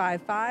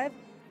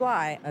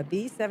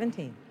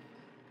 855-FLY-A-B-17.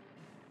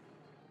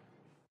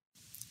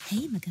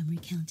 Hey, Montgomery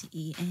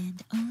County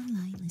and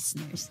online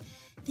listeners.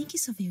 Thank you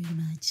so very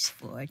much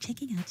for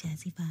checking out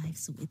Jazzy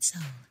Vibes with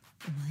Soul.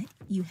 What?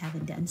 You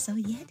haven't done so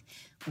yet?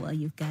 Well,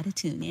 you've got to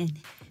tune in.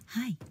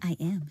 Hi, I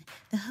am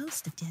the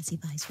host of Jazzy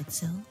Vibes with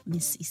Soul,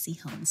 Miss CeCe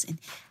Holmes, and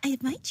I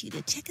invite you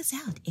to check us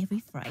out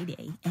every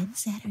Friday and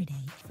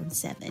Saturday from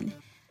 7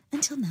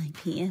 until 9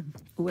 p.m.,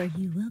 where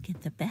you will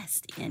get the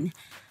best in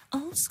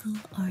old school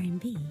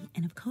R&B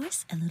and, of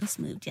course, a little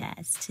smooth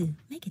jazz to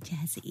make it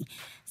jazzy.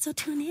 So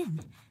tune in.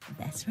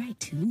 That's right,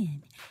 tune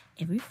in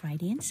every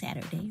Friday and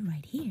Saturday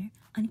right here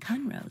on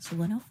Conroe's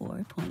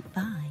 104.5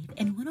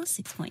 and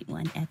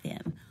 106.1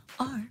 FM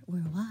or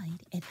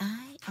worldwide at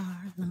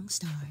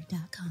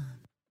irlongstar.com.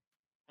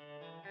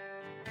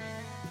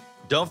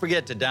 Don't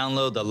forget to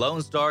download the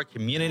Lone Star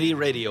Community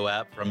Radio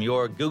app from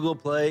your Google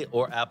Play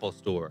or Apple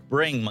Store.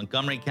 Bring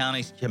Montgomery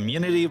County's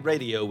community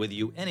radio with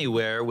you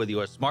anywhere with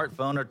your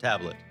smartphone or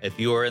tablet. If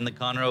you are in the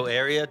Conroe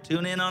area,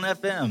 tune in on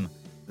FM.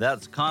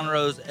 That's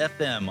Conroe's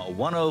FM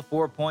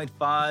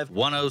 104.5,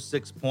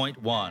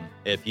 106.1.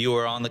 If you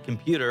are on the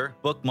computer,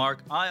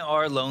 bookmark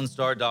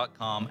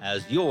irlonestar.com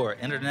as your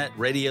internet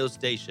radio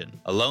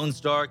station. A Lone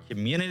Star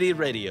Community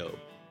Radio,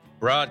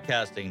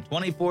 broadcasting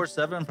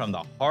 24/7 from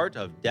the heart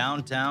of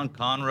downtown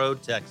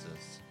Conroe,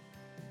 Texas.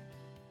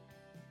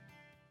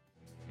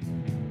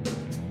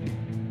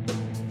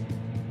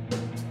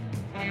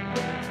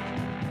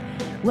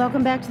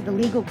 Welcome back to the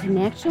Legal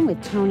Connection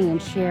with Tony and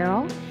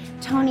Cheryl.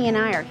 Tony and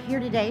I are here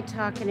today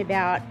talking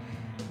about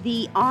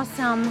the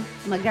awesome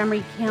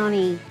Montgomery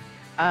County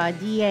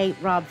DA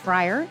Rob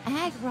Fryer.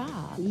 Ag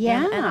Rob.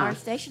 Yeah. And our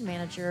station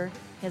manager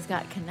has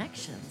got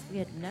connections. We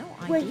had no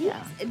Well,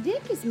 idea.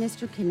 Dick is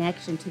Mr.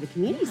 Connection to the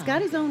community. He's Yeah.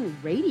 got his own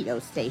radio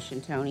station,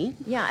 Tony.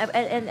 Yeah,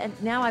 and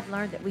now I've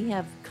learned that we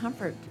have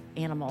comfort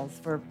animals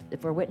for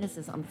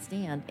witnesses on the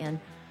stand, and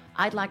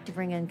I'd like to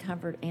bring in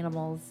comfort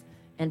animals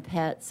and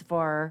pets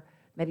for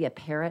maybe a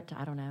parrot.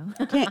 I don't know.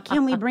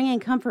 Can we bring in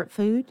comfort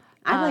food?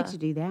 I'd like to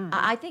do that.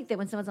 I think that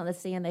when someone's on the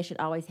stand, they should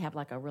always have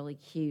like a really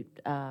cute,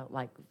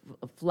 like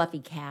a fluffy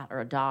cat or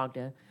a dog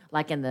to,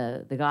 like in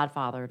the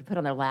Godfather, to put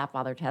on their lap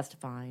while they're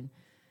testifying.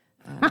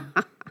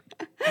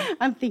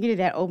 I'm thinking of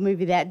that old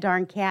movie, That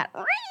Darn Cat.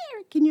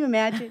 Can you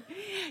imagine?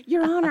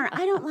 Your Honor,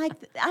 I don't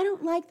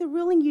like the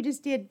ruling you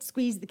just did.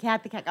 Squeeze the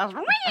cat goes.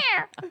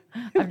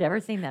 I've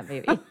never seen that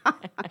movie.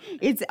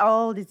 It's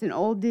old. It's an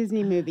old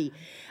Disney movie.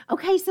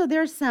 Okay, so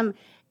there's some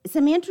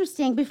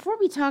interesting. Before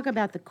we talk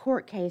about the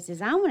court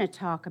cases, I want to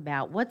talk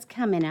about what's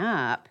coming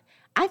up.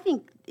 I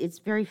think it's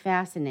very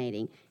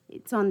fascinating.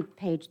 It's on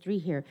page 3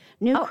 here.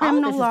 New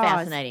criminal this laws. is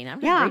fascinating.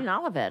 I'm just reading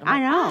all of it. I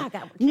know.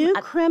 New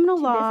criminal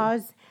too busy.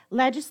 laws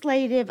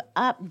legislative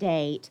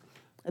update.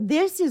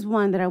 This is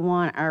one that I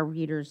want our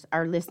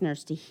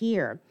listeners to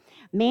hear.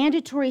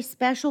 Mandatory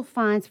special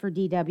fines for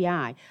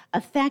DWI,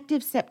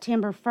 effective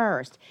September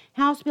 1st.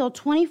 House Bill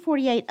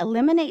 2048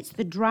 eliminates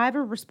the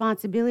driver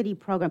responsibility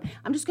program.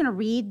 I'm just going to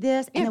read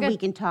this and then we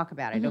can talk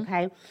about it,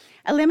 okay?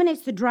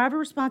 Eliminates the driver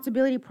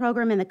responsibility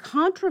program and the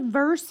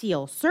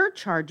controversial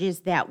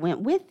surcharges that went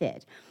with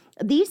it.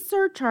 These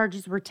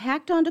surcharges were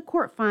tacked onto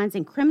court fines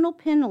and criminal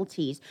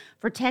penalties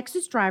for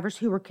Texas drivers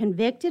who were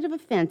convicted of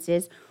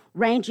offenses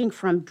ranging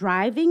from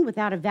driving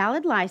without a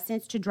valid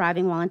license to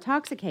driving while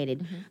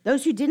intoxicated.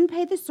 Those who didn't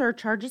pay the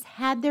surcharges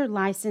had their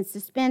license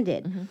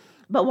suspended.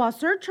 But while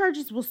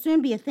surcharges will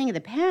soon be a thing of the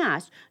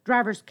past,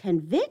 drivers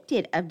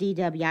convicted of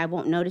DWI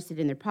won't notice it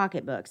in their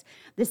pocketbooks.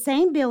 The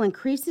same bill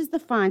increases the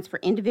fines for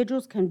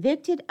individuals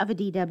convicted of a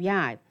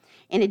DWI.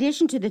 In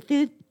addition to the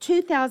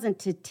 $2,000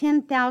 to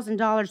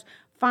 $10,000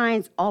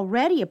 fines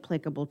already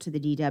applicable to the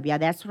DWI.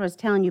 That's what I was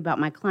telling you about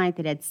my client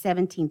that had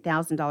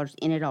 $17,000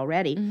 in it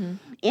already.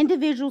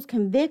 Individuals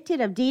convicted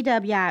of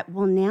DWI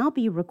will now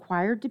be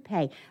required to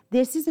pay.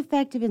 This is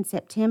effective in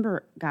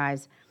September,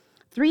 guys.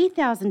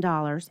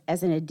 $3,000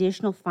 as an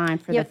additional fine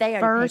for the they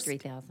first. already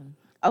paid $3,000.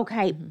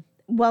 Okay.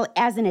 Well,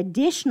 as an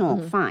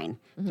additional fine,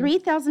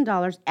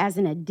 $3,000 as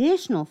an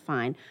additional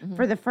fine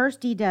for the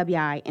first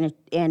DWI, and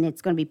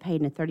it's going to be paid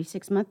in a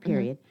 36-month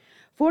period.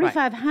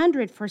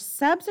 $4,500 for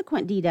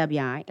subsequent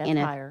DWI That's in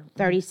a higher.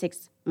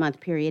 36-month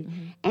period,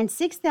 and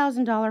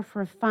 $6,000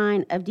 for a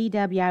fine of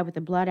DWI with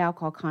a blood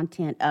alcohol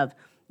content of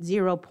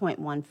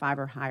 0.15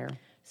 or higher.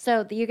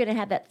 So you're going to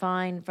have that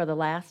fine for the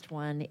last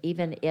one,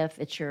 even if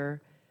it's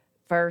your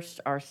first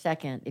or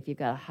second, if you've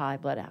got a high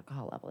blood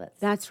alcohol level.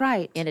 That's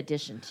right. In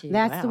addition to.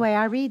 That's the way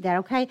I read that,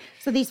 okay?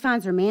 So these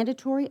fines are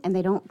mandatory, and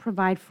they don't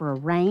provide for a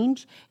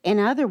range. In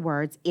other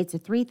words, it's a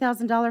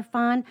 $3,000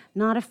 fine,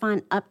 not a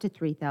fine up to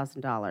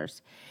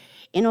 $3,000.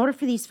 In order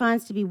for these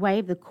fines to be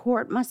waived, the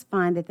court must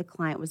find that the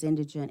client was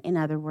indigent. In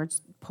other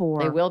words,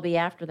 poor. They will be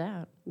after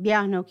that.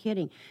 Yeah, no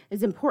kidding.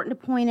 It's important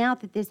to point out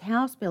that this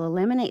House bill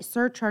eliminates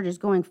surcharges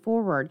going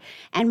forward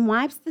and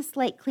wipes the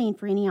slate clean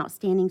for any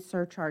outstanding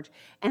surcharge.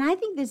 And I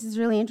think this is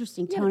really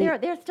interesting, Yeah, Tony.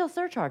 but there are still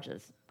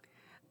surcharges.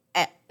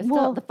 It's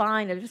well, still the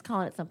fine. They're just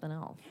calling it something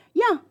else.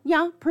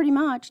 Yeah, pretty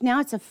much. Now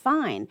it's a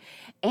fine.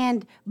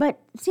 But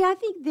see, I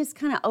think this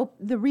kind of,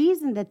 the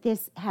reason that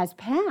this has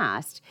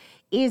passed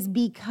is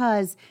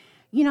because,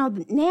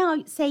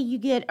 now say you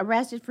get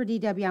arrested for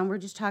DWI, and we're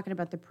just talking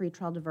about the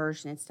pretrial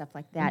diversion and stuff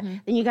like that.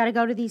 Then you got to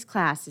go to these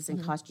classes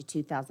and cost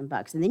you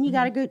 $2,000. And then you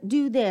got to go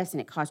do this and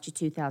it costs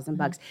you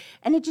 $2,000.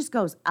 And it just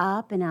goes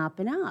up and up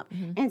and up.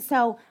 And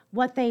so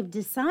what they've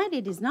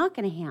decided is not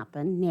going to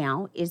happen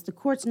now is the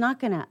court's not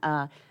going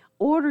to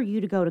order you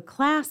to go to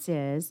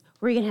classes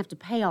where you're going to have to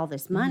pay all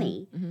this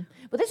money.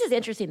 Well, this is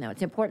interesting, though.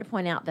 It's important to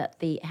point out that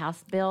the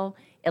House bill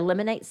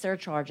eliminates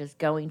surcharges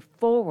going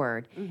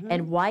forward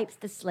and wipes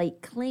the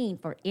slate clean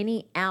for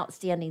any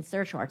outstanding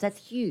surcharge.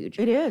 That's huge.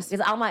 It is.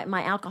 Because all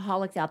my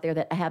alcoholics out there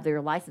that have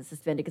their license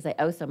suspended because they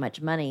owe so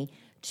much money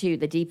to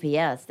the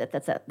DPS,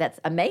 that's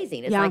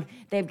amazing. It's like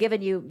they've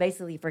given you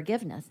basically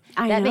forgiveness.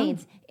 I That know.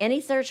 means any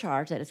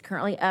surcharge that is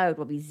currently owed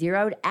will be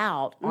zeroed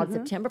out on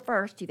September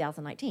 1st,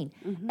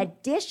 2019.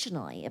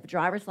 Additionally, if a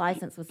driver's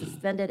license was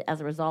suspended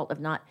as a result of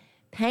not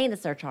paying the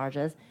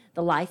surcharges,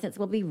 the license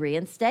will be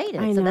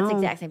reinstated. So that's the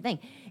exact same thing.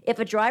 If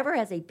a driver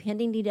has a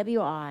pending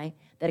DWI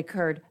that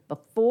occurred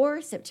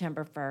before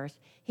September 1st,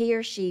 he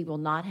or she will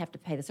not have to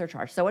pay the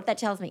surcharge. So what that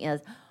tells me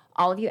is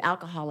all of you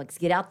alcoholics,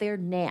 get out there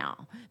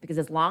now, because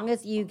as long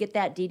as you get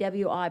that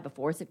DWI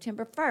before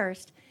September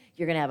 1st,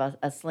 you're going to have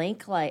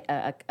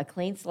a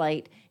clean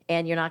slate,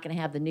 and you're not going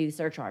to have the new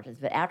surcharges.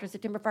 But after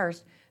September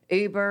 1st,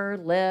 Uber,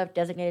 Lyft,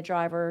 designated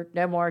driver,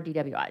 no more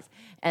DWIs.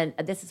 And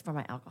this is for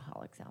my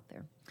alcoholics out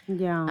there.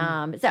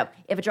 Yeah. So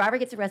if a driver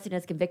gets arrested and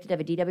is convicted of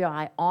a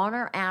DWI on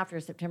or after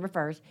September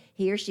 1st,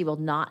 he or she will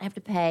not have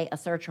to pay a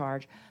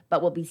surcharge,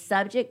 but will be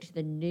subject to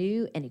the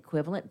new and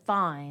equivalent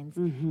fines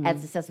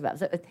as assessed above.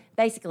 So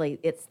basically,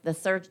 it's the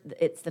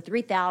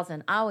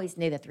 $3,000. I always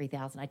knew the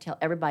 $3,000. I tell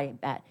everybody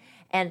that.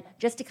 And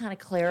just to kind of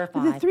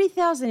clarify, The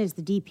 $3,000 is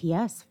the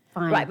DPS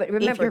fine. Right, but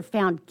remember, if you're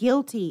found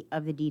guilty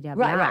of the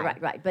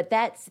DWI. Right. But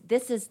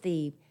this is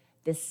the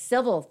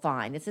civil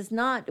fine. This is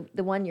not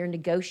the one you're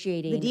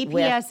negotiating. The with.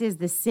 DPS is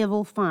the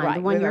civil fine, Right.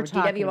 the one Remember,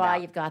 you're talking DWI,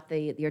 about. you've got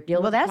your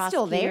deal Well, with the that's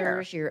still there.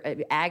 prosecutors,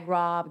 your ag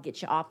rob,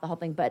 gets you off the whole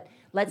thing. But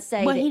let's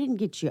say Well, that, he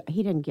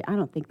didn't get, I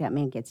don't think that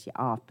man gets you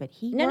off, but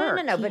he No. worked.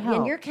 He But in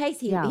helped. your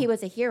case, he Yeah.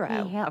 was a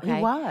hero. He helped. Okay?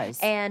 He was.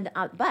 And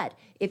but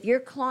if your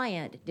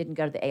client didn't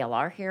go to the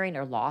ALR hearing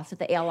or lost at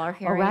the ALR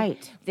hearing,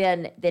 right.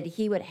 then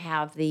he would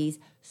have these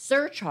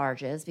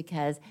surcharges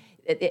because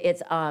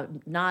it's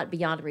not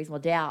beyond a reasonable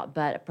doubt,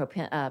 but a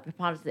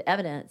preponderance of the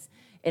evidence.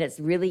 And it's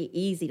really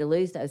easy to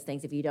lose those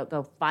things if you don't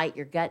go fight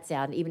your guts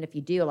out. And even if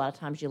you do, a lot of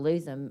times you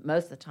lose them.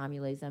 Most of the time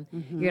you lose them.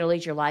 You're going to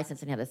lose your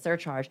license and have the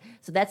surcharge.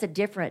 So that's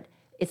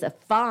it's a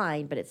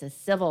fine, but it's a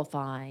civil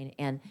fine.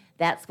 And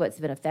that's what's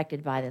been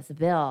affected by this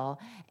bill.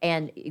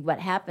 And what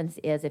happens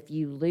is if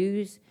you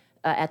lose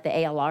at the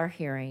ALR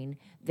hearing,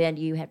 then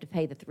you have to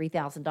pay the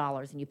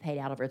 $3,000 and you paid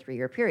out over a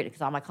 3-year period.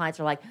 Because all my clients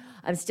are like,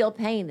 I'm still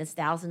paying this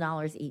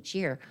 $1,000 each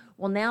year.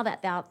 Well, now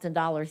that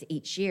 $1,000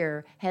 each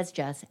year has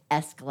just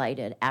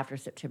escalated after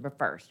September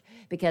 1st.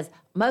 Because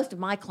most of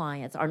my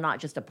clients are not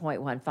just a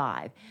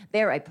 0.15.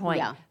 They're a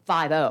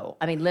 0.50.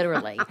 I mean,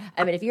 literally.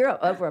 I mean, if you're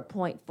over a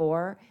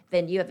 0.4,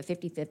 then you have a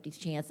 50-50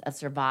 chance of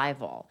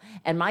survival.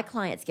 And my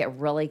clients get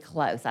really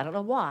close. I don't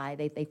know why.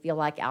 They feel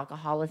like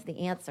alcohol is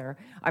the answer.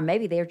 Or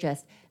maybe they're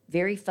just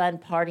very fun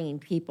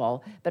partying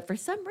people, but for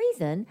some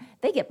reason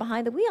they get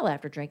behind the wheel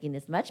after drinking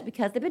this much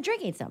because they've been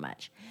drinking so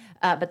much.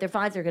 But their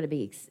fines are going to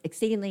be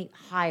exceedingly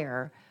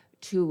higher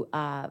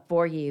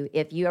for you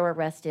if you are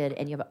arrested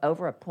and you have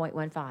over a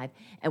 0.15.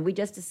 And we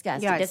just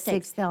discussed it just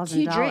takes $6,000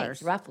 2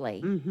 drinks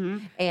roughly,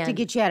 and to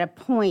get you at a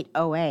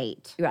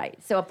 0.08. right.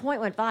 So a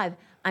 0.15.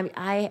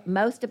 I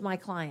most of my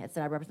clients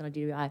that I represent on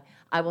DWI,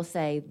 I will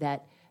say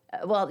that.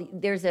 Well,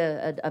 there's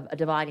a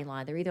dividing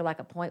line. They're either like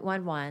a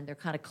 0.11, they're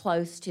kind of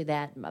close to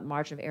that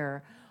margin of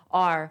error,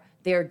 or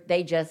they were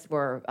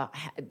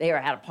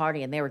at a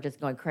party and they were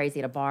just going crazy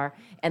at a bar,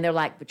 and they're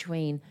like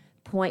between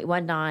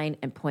 0.19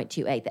 and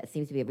 0.28. That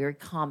seems to be a very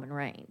common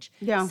range.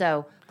 Yeah.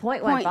 So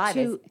 0.15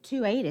 is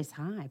 0.28 is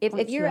high.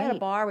 if you're at a 0.28.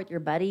 bar with your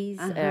buddies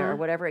or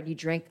whatever, and you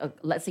drink,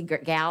 let's say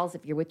gals,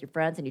 if you're with your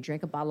friends and you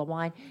drink a bottle of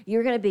wine,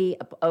 you're going to be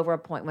over a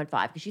 0.15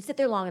 because you sit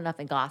there long enough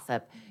and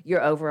gossip,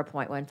 you're over a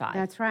 0.15.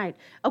 That's right.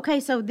 Okay,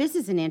 so this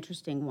is an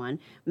interesting one.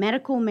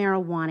 Medical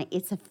marijuana,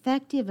 it's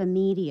effective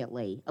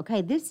immediately.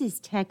 Okay, this is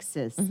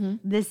Texas.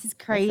 This is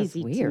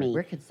crazy weird. to me.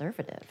 We're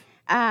conservative.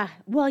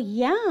 Well,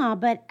 yeah,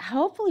 but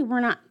hopefully we're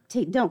not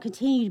don't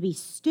continue to be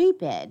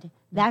stupid.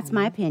 That's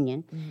my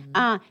opinion.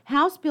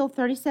 House Bill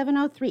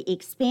 3703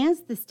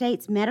 expands the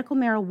state's medical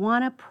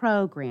marijuana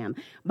program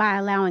by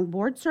allowing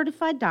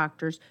board-certified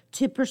doctors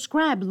to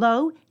prescribe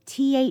low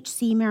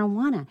THC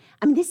marijuana.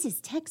 I mean, this is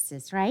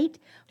Texas, right?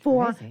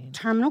 For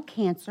terminal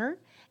cancer,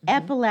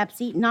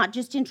 epilepsy, not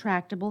just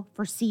intractable,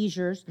 for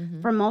seizures,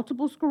 for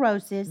multiple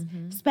sclerosis,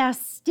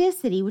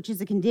 spasticity, which is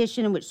a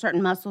condition in which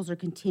certain muscles are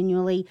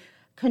continually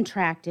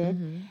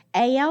contracted,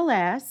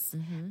 ALS,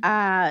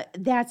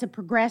 that's a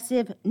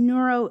progressive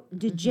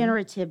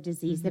neurodegenerative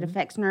disease that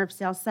affects nerve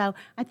cells. So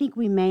I think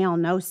we may all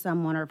know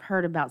someone or have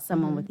heard about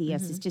someone with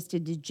ES. It's just a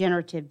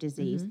degenerative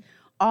disease.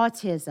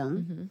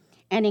 Autism,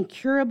 and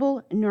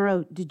incurable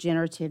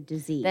neurodegenerative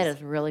disease. That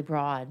is really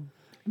broad.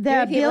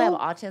 The Do people bill-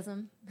 have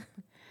autism?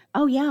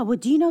 Oh, yeah. Well,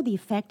 do you know the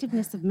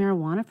effectiveness of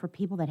marijuana for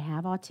people that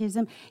have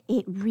autism?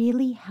 It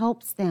really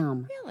helps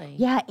them. Really?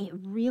 Yeah, it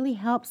really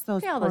helps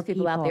those All poor those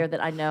people out there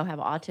that I know have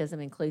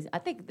autism includes. I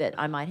think that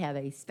I might have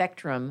a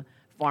spectrum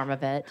form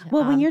of it.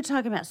 Well, when you're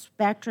talking about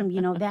spectrum, you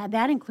know,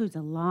 that includes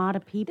a lot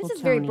of people, this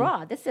is very Tony.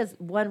 broad. This says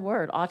one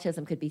word.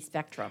 Autism could be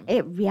spectrum.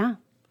 Yeah.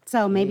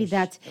 So maybe Sheesh.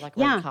 that's, They're like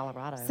we're yeah. in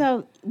Colorado.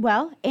 So,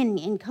 well,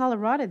 in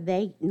Colorado,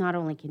 they not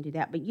only can do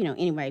that, but, you know,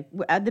 anyway,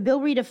 the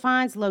bill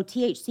redefines low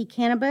THC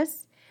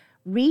cannabis,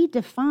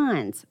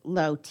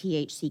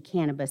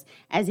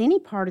 as any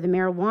part of the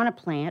marijuana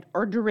plant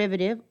or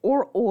derivative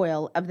or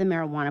oil of the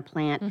marijuana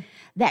plant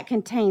that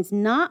contains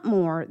not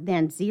more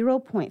than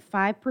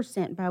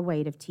 0.5% by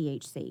weight of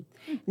THC.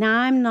 Now,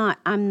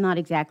 I'm not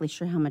exactly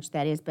sure how much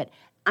that is, but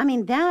I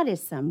mean, that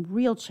is some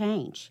real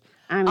change.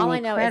 I mean, all I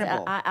know is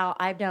incredible.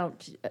 I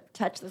don't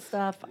touch the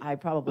stuff. I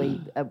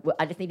probably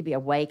I just need to be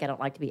awake. I don't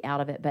like to be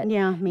out of it. But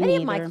Yeah, me many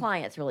of my neither.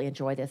 clients really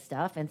enjoy this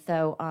stuff, and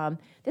so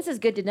this is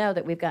good to know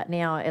that we've got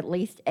now at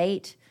least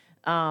 8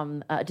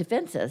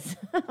 defenses.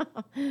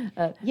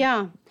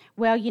 Yeah.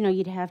 Well, you know,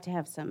 you'd have to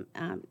have some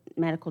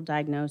medical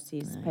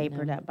diagnoses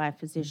papered up by a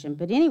physician.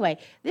 But anyway,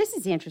 this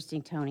is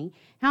interesting, Tony.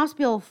 House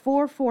Bill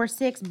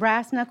 446,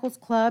 brass knuckles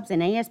clubs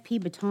and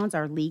ASP batons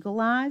are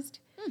legalized.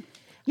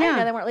 I didn't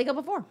know they weren't legal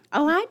before.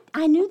 Oh,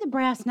 I knew the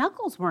brass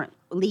knuckles weren't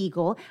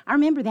legal. I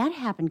remember that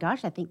happened,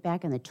 gosh, I think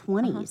back in the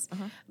 20s.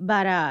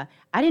 But I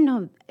didn't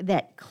know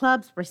that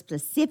clubs were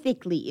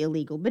specifically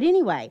illegal. But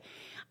anyway,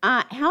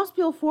 House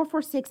Bill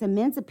 446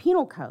 amends the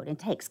penal code and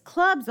takes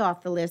clubs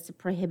off the list of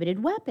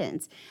prohibited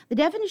weapons. The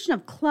definition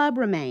of club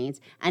remains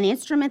an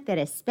instrument that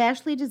is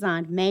specially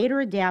designed, made, or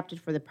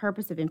adapted for the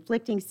purpose of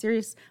inflicting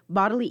serious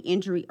bodily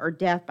injury or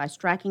death by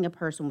striking a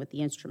person with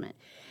the instrument.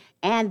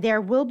 And there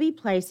will be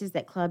places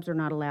that clubs are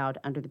not allowed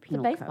under the It's a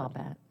penal baseball code.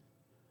 bat.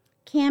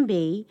 Can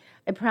be.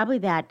 Probably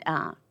that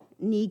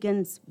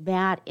Negan's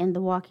bat in The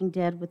Walking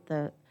Dead with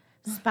the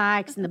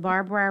spikes and the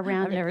barbed wire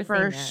around I've it never for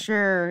seen that.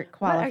 sure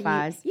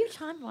qualifies. You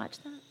trying to watch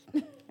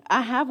that?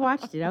 I have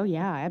watched it. Oh,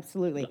 yeah,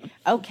 absolutely.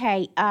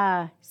 Okay,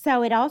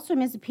 so it also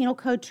amends the penal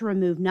code to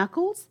remove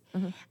knuckles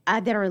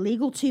that are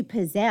illegal to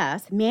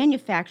possess,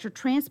 manufacture,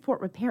 transport,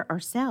 repair,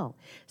 or sell.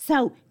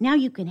 So now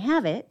you can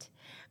have it,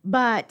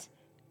 but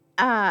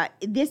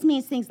this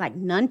means things like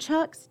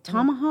nunchucks,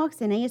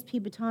 tomahawks, and ASP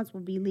batons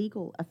will be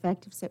legal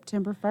effective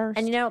September 1st.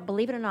 And you know,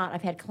 believe it or not,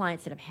 I've had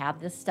clients that have had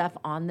this stuff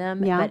on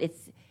them, Yeah. but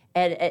it's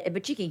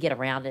but you can get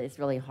around it. It's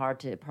really hard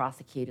to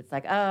prosecute. It's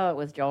like, oh, it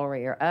was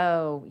jewelry, or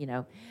oh, you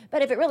know.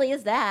 But if it really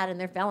is that, and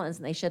they're felons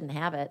and they shouldn't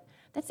have it,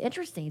 that's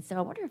interesting. So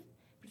I wonder,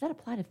 does that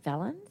apply to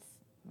felons?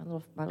 My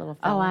little felons.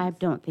 Oh, I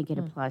don't think it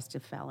applies to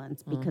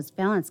felons because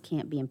felons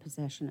can't be in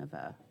possession of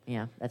a.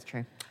 Yeah, that's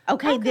true.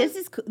 Okay, this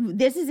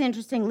is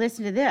interesting.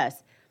 Listen to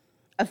this.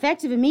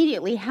 Effective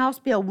immediately, House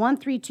Bill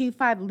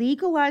 1325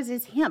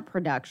 legalizes hemp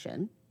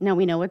production. Now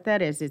we know what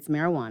that is. It's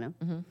marijuana.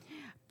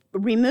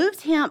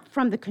 Removes hemp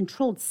from the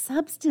Controlled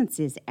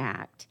Substances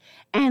Act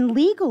and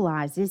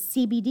legalizes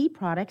CBD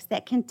products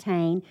that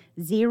contain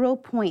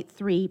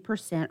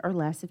 0.3% or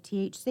less of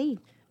THC.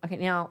 Okay,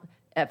 now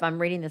if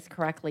I'm reading this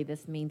correctly,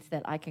 this means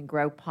that I can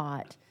grow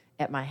pot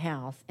at my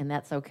house, and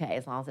that's okay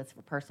as long as it's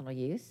for personal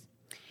use.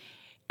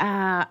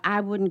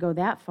 I wouldn't go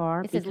that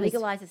far. It says because-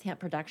 legalizes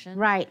hemp production.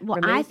 Right. Well,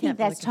 I removes think hemp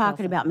from the that's controlled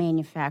talking about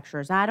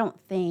manufacturers. I don't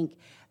think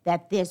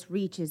that this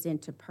reaches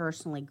into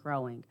personally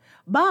growing.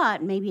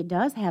 But maybe it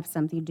does have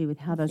something to do with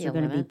how those see are a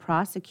going to be limit.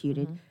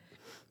 prosecuted.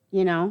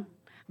 You know?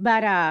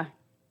 But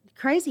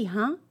crazy,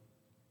 huh?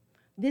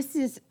 This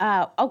is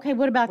okay,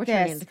 what about We're this?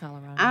 turning into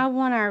Colorado. I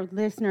want our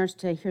listeners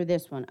to hear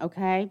this one,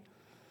 okay?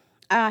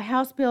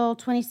 House Bill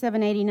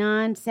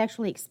 2789,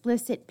 sexually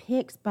explicit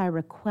pics by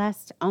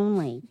request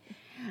only.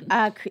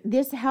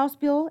 This House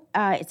bill,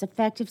 it's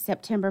effective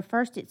September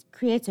 1st. It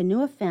creates a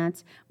new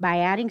offense by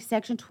adding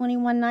Section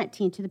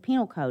 2119 to the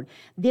Penal Code.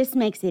 This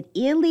makes it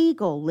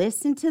illegal.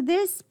 Listen to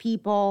this,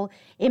 people.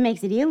 It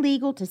makes it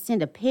illegal to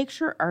send a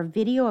picture or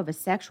video of a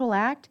sexual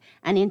act,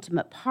 an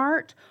intimate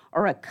part,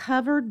 or a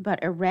covered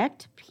but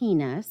erect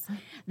penis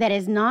that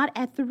is not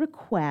at the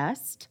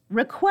request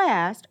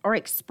or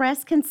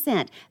express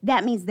consent.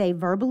 That means they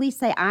verbally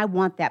say, I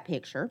want that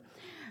picture,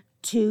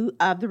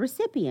 of the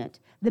recipient.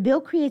 The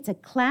bill creates a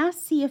Class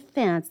C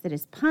offense that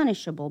is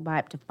punishable by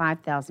up to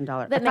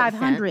 $5,000,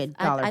 $500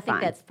 I think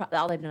fine. that's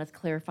all they've done is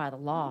clarify the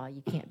law.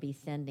 You can't be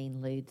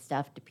sending lewd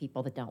stuff to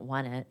people that don't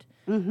want it.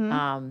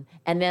 And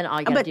then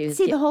all you got to do is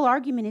the whole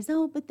argument is,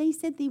 but they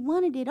said they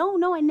wanted it. Oh,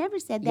 no, I never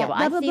said that. Yeah,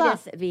 well, blah, I see blah,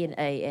 this being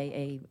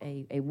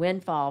a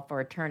windfall for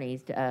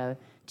attorneys to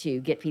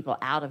get people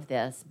out of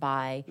this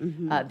by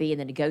being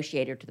the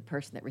negotiator to the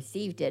person that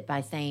received it by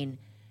saying,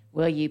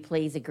 will you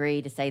please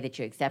agree to say that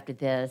you accepted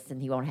this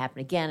and it won't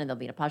happen again and there'll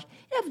be an apology.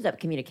 It opens up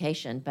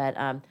communication, but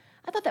I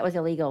thought that was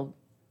illegal.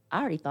 I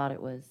already thought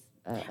it was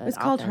It's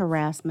called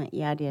harassment.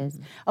 Yeah, it is.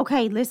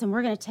 Okay, listen,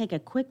 we're going to take a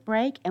quick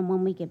break, and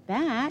when we get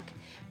back,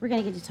 we're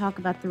going to get to talk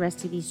about the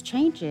rest of these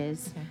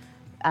changes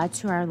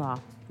to our law.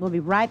 We'll be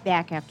right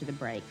back after the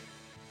break.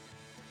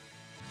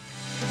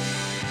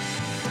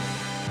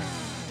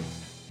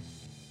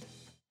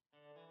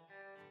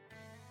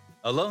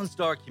 A Lone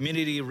Star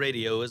Community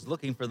Radio is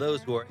looking for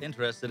those who are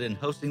interested in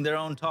hosting their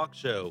own talk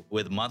show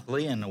with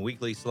monthly and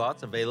weekly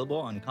slots available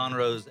on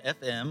Conroe's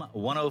FM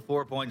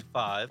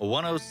 104.5,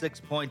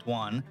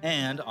 106.1,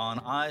 and on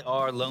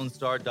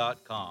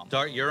irlonestar.com.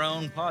 Start your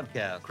own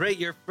podcast, create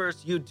your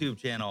first YouTube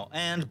channel,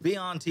 and be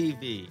on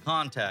TV.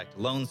 Contact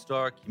Lone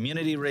Star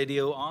Community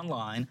Radio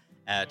online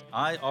at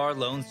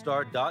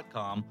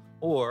irlonestar.com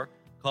or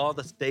call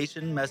the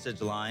station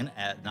message line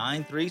at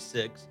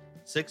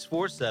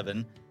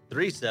 936-647-3776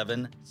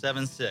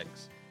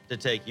 to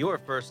take your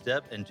first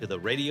step into the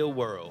radio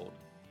world.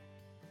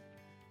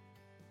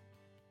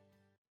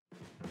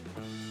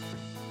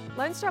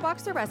 Lone Star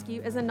Boxer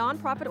Rescue is a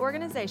nonprofit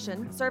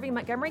organization serving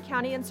Montgomery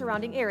County and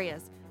surrounding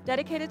areas,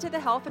 dedicated to the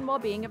health and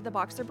well-being of the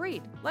boxer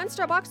breed. Lone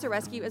Star Boxer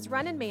Rescue is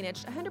run and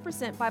managed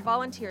 100% by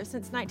volunteers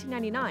since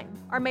 1999.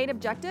 Our main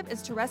objective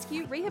is to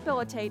rescue,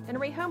 rehabilitate, and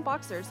rehome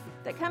boxers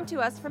that come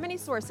to us from many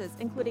sources,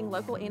 including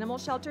local animal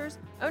shelters,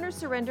 owner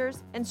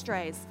surrenders, and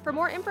strays. For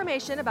more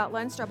information about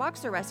Lone Star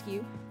Boxer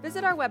Rescue,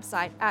 visit our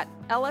website at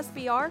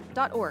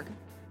lsbr.org.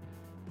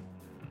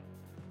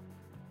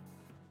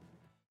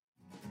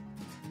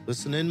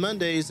 Listen in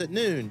Mondays at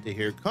noon to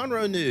hear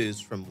Conroe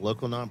news from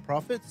local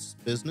nonprofits,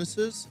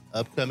 businesses,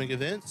 upcoming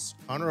events,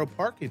 Conroe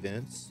Park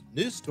events,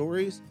 news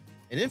stories,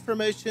 and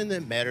information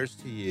that matters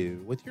to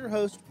you with your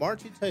host,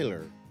 Margie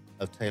Taylor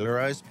of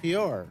Taylorized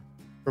PR.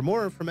 For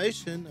more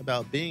information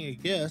about being a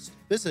guest,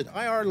 visit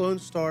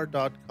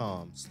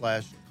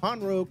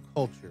irlonestar.com/Conroe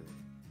Culture.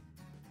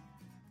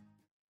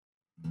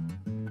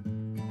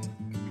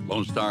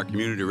 Lone Star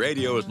Community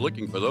Radio is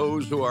looking for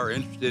those who are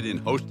interested in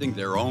hosting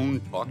their own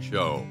talk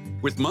show,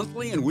 with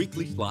monthly and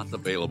weekly slots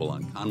available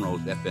on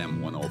Conroe's FM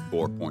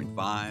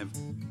 104.5,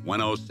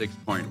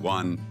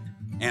 106.1,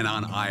 and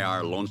on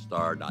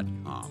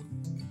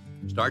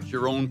irlonestar.com. Start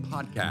your own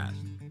podcast,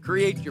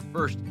 create your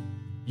first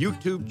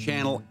YouTube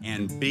channel,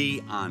 and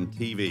be on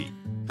TV.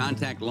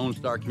 Contact Lone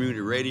Star Community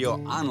Radio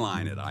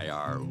online at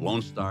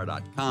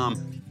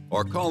irlonestar.com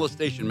or call the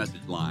station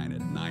message line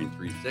at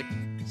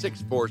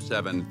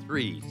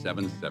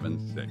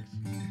 936-647-3776.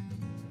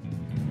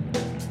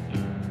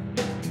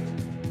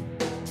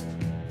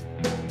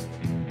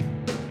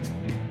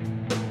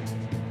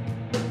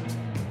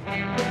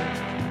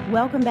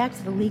 Welcome back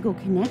to the Legal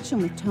Connection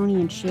with Tony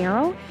and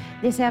Cheryl.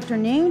 This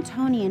afternoon,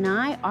 Tony and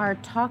I are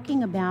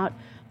talking about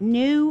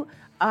new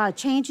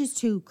changes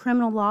to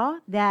criminal law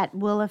that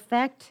will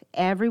affect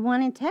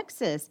everyone in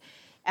Texas.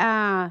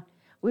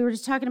 We were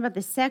just talking about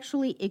the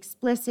sexually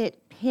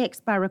explicit pics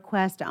by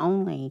request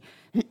only.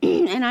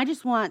 And I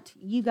just want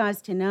you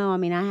guys to know, I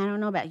mean, I don't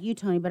know about you,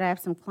 Tony, but I have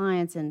some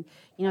clients and,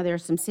 there are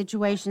some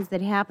situations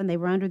that happen. They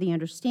were under the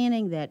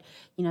understanding that,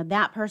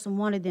 that person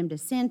wanted them to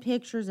send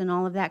pictures and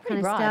all of that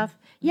kind of stuff.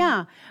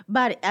 Yeah,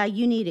 but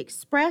you need a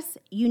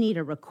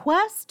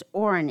request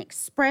or an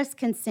express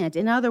consent.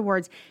 In other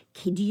words,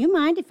 do you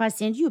mind if I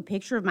send you a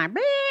picture of my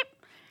beep?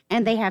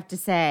 And they have to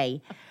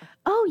say,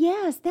 oh,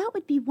 yes, that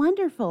would be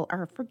wonderful,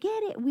 or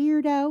forget it,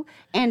 weirdo.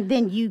 And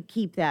then you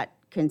keep that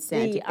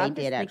consent if they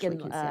did actually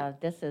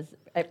consent. This is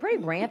pretty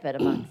rampant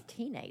amongst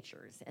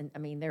teenagers. And, I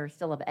mean, they're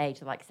still of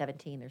age, they're like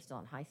 17, they're still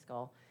in high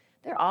school.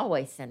 They're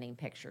always sending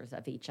pictures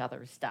of each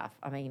other's stuff.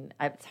 I mean,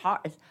 it's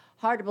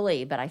hard to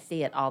believe, but I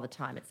see it all the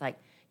time. It's like,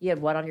 you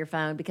have what on your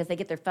phone? Because they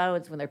get their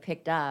phones when they're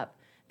picked up,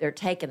 they're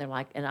taken,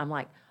 and I'm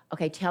like,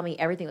 okay, tell me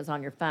everything that's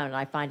on your phone. And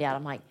I find out,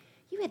 I'm like,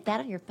 You had that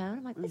on your phone?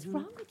 I'm like, what's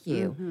wrong with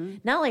you?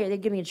 Not only are they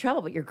giving you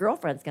trouble, but your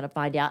girlfriend's going to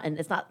find out. And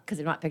it's not because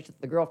they're not pictures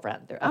of the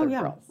girlfriend. They're other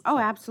girls. Oh,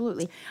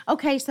 absolutely.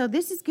 Okay, so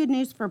this is good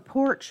news for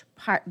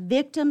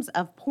victims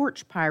of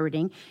porch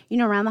pirating. You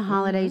know, around the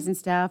holidays and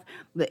stuff.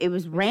 It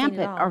was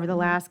rampant over the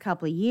last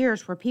couple of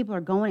years where people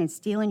are going and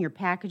stealing your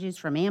packages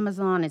from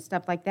Amazon and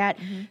stuff like that.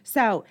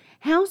 So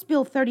House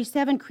Bill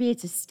 37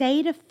 creates a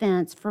state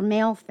offense for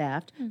mail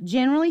theft,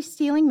 generally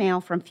stealing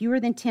mail from fewer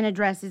than 10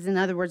 addresses. In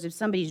other words, if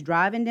somebody's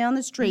driving down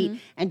the street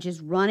and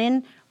just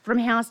running from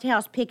house to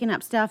house picking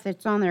up stuff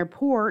that's on their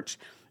porch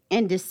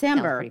in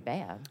December. Sounds pretty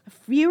bad.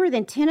 Fewer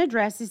than 10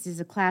 addresses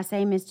is a Class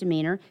A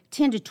misdemeanor.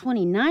 10 to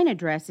 29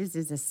 addresses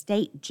is a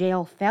state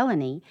jail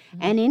felony.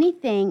 And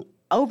anything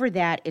over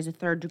that is a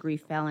third-degree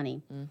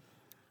felony.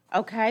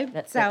 Okay?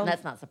 That's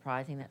not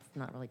surprising. That's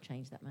not really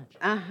changed that much.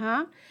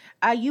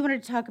 You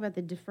wanted to talk about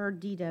the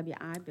deferred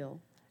DWI bill.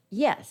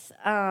 Yes.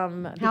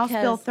 House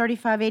Bill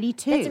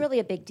 3582. It's really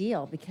a big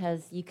deal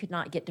because you could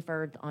not get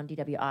deferred on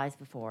DWIs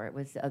before. It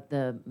was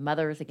the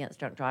Mothers Against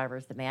Drunk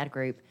Drivers, the MAD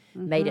group,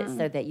 made it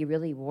so that you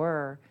really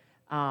were,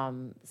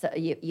 so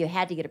you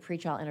had to get a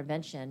pretrial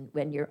intervention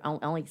when you're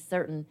only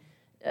certain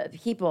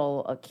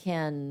people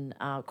can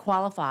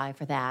qualify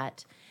for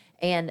that.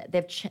 And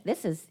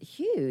this is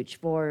huge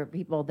for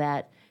people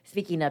that,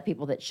 speaking of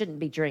people that shouldn't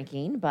be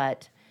drinking,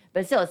 but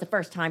still, it's the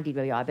first time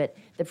DWI. But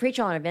the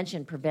pretrial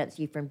intervention prevents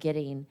you from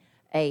getting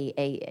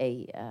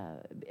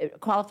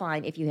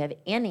qualifying if you have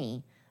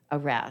any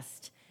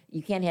arrest.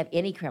 You can't have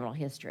any criminal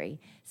history.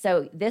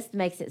 So this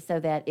makes it so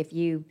that if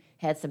you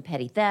had some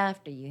petty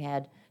theft or you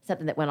had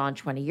something that went on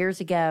 20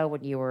 years ago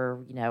when you were,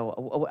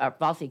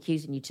 falsely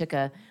accused and you took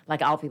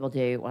like all people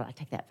do. Well, I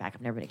take that back.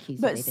 I've never been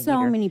accused of anything so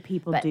either. many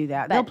people do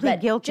that. They'll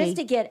plead guilty. Just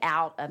to get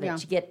out of it,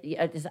 to get,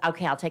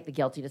 okay, I'll take the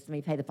guilty, just let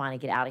me pay the fine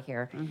and get out of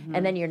here.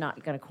 And then you're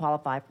not going to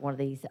qualify for one of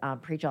these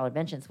pretrial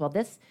interventions. Well,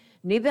 this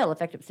new bill,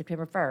 effective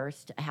September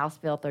 1st, House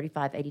Bill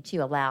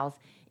 3582, allows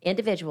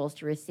individuals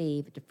to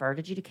receive deferred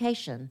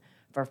adjudication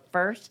for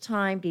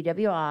first-time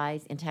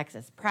DWIs in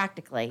Texas.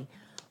 Practically,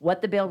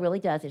 what the bill really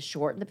does is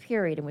shorten the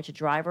period in which a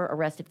driver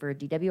arrested for a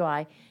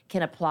DWI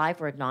can apply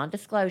for a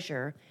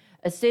non-disclosure,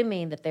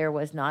 assuming that there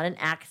was not an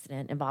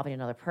accident involving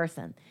another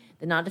person.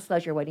 The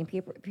non-disclosure waiting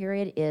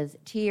period is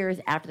 2 years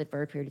after the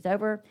deferred period is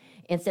over,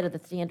 instead of the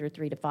standard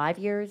 3 to 5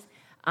 years.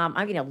 I'm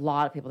getting a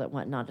lot of people that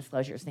want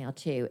non-disclosures now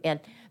too.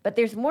 But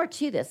there's more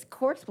to this.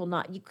 Courts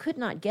you could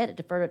not get a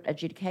deferred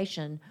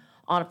adjudication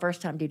on a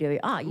first-time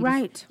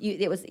DWI.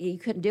 You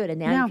couldn't do it, and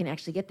now you can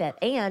actually get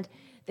that. And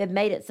they've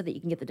made it so that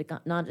you can get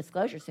the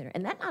non-disclosure sooner.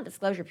 And that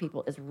non-disclosure,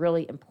 people, is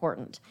really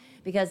important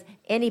because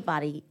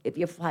anybody, if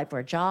you applied for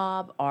a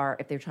job or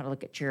if they're trying to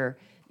look at your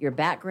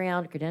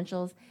background,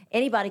 credentials,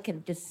 anybody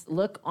can just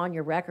look on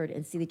your record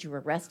and see that you were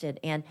arrested.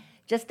 And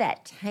just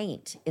that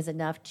taint is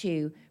enough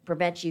to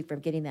prevent you from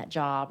getting that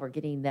job or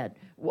getting that,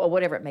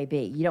 whatever it may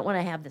be. You don't want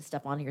to have this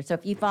stuff on here. So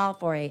if you file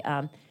for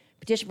a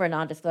petition for a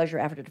non-disclosure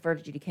after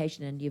deferred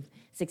adjudication and you've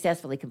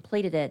successfully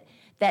completed it,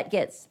 that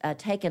gets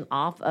taken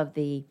off of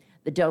the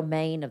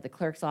domain of the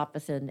clerk's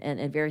office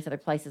and various other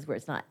places where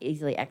it's not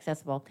easily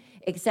accessible,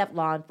 except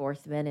law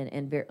enforcement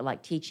and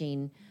like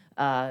teaching,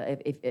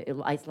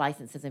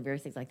 licenses and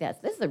various things like that.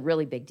 So this is a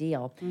really big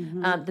deal.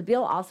 The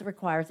bill also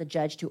requires a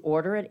judge to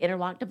order an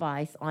interlock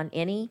device on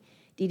any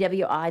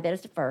DWI that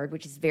is deferred,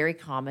 which is very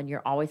common.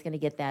 You're always going to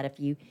get that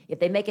if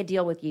they make a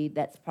deal with you.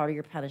 That's part of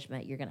your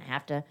punishment. You're going to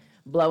have to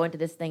blow into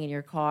this thing in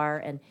your car,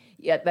 and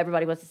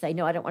everybody wants to say,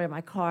 no, I don't want it in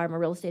my car. I'm a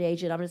real estate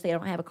agent. I'm going to say I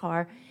don't have a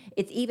car.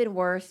 It's even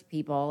worse,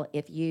 people,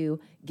 if you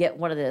get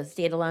one of the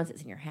standalones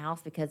that's in your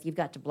house because you've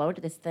got to blow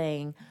into this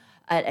thing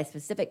at a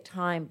specific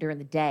time during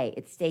the day.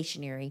 It's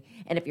stationary,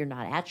 and if you're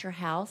not at your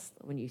house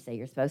when you say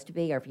you're supposed to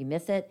be, or if you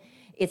miss it,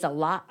 it's a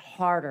lot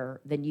harder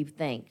than you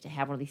think to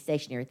have one of these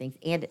stationary things,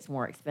 and it's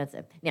more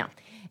expensive. Now,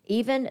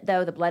 even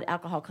though the blood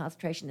alcohol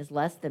concentration is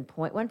less than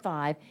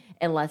 0.15,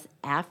 unless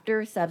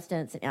after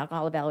substance and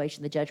alcohol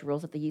evaluation, the judge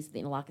rules that the use of the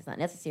interlock is not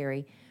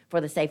necessary for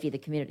the safety of the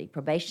community.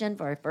 Probation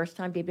for a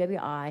first-time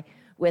DWI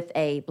with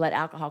a blood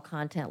alcohol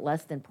content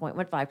less than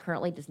 0.15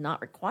 currently does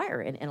not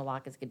require an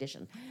interlock as a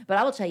condition. But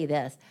I will tell you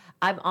this,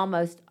 I'm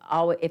almost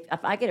always,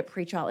 if I get a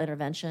pretrial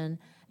intervention,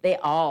 they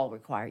all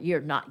require,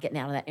 you're not getting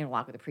out of that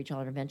interlock with a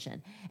pretrial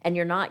intervention. And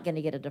you're not going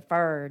to get a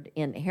deferred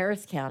in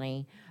Harris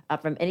County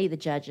from any of the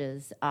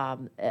judges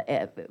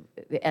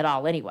at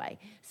all anyway.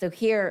 So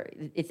here,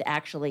 it's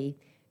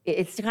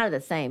kind of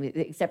the same,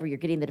 except for you're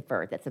getting the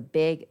deferred. That's a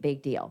big,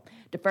 big deal.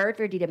 Deferred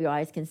for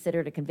DWI is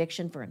considered a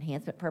conviction for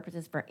enhancement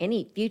purposes for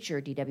any future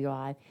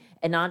DWI.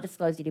 A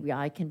non-disclosed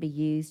DWI can be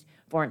used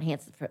for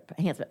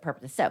enhancement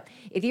purposes. So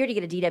if you were to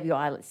get a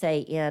DWI, let's say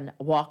in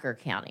Walker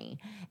County,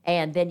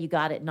 and then you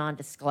got it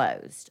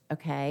non-disclosed,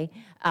 okay,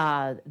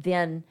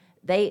 then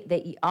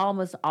they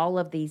almost all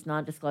of these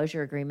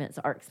non-disclosure agreements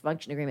or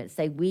expunction agreements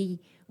say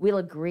we'll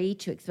agree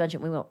to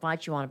expunction. We won't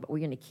fight you on it, but we're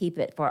going to keep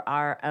it for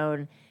our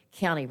own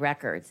county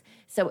records.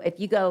 So if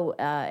you go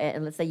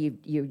and let's say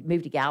you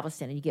move to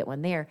Galveston and you get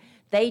one there,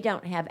 they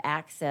don't have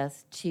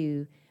access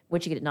to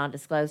once you get it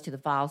non-disclosed, to the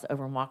files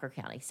over in Walker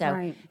County. So,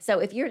 Right. so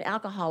if you're an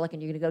alcoholic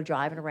and you're going to go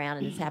driving around,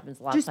 and this happens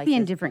a lot Just of be places,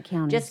 in different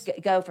counties. just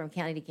go from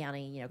county to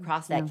county.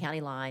 Cross that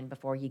county line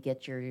before you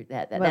get your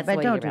that's the but way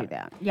to don't get do around it.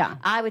 that. Yeah.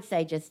 I would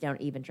say just don't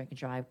even drink and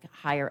drive.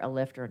 Hire a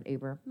Lyft or an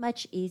Uber.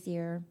 Much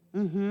easier.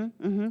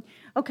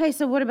 Okay,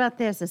 so what about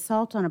this?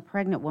 Assault on a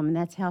pregnant woman.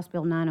 That's House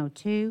Bill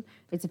 902.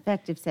 It's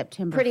effective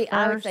September 1st.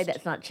 I would say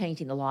that's not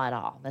changing the law at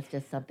all. That's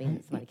just something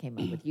that somebody came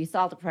up with. You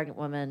assault a pregnant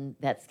woman,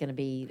 that's going to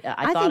be.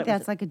 I think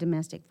that's like a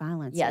domestic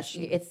violence Yes,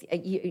 issue. it's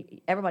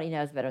everybody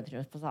knows better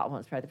than assault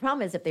once pregnant. The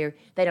problem is if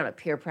they don't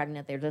appear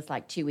pregnant, they're just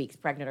like 2 weeks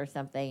pregnant or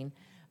something.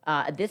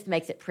 This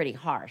makes it pretty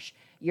harsh.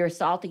 You're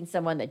assaulting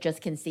someone that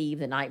just conceived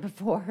the night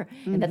before,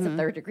 and that's a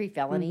 3rd-degree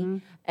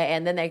felony.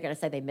 And then they're going to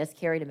say they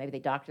miscarried, and maybe they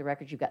doctor the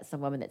records. You've got some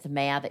woman that's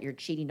mad that you're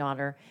cheating on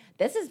her.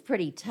 This is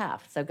pretty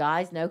tough. So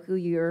guys, know who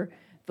you're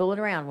fooling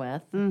around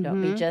with.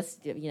 Don't be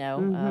just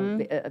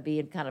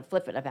being kind of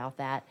flippant about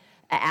that.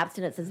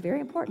 Abstinence is very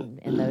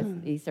important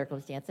in these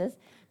circumstances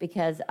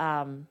because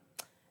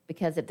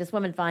if this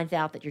woman finds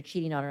out that you're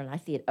cheating on her, and I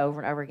see it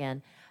over and over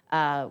again.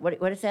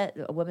 What is that?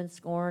 A woman's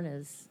scorn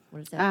is,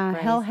 what is that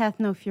phrase? Hell hath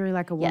no fury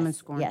like a woman's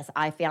scorn. Yes,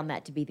 I found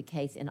that to be the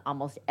case in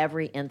almost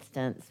every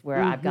instance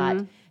where I've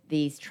got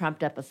these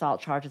trumped up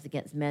assault charges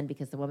against men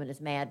because the woman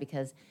is mad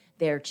because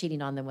they're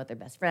cheating on them with their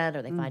best friend,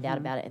 or they find out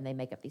about it and they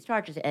make up these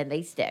charges and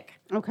they stick.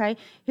 Okay,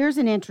 here's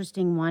an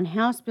interesting one.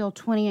 House Bill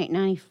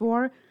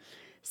 2894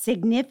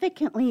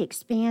 significantly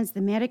expands the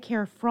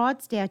Medicare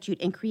fraud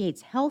statute and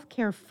creates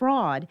healthcare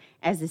fraud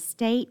as a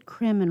state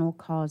criminal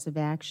cause of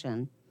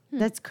action.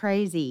 That's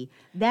crazy.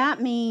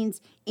 That means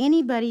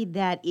anybody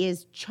that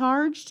is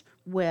charged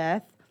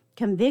with,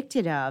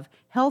 convicted of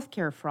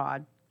healthcare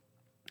fraud,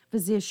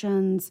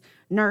 physicians,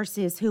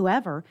 nurses,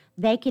 whoever,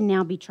 they can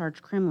now be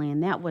charged criminally,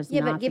 and that was not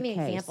the case. Yeah, but give me an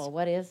example.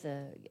 What is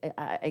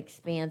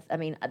expands? I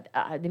mean,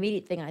 the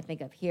immediate thing I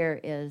think of here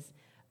is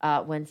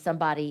when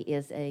somebody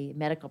is a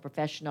medical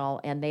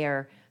professional and they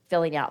are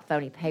filling out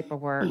phony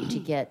paperwork to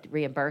get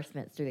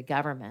reimbursements through the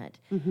government.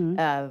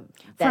 That's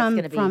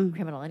going to be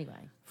criminal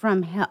anyway.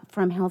 From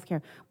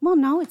healthcare. Well,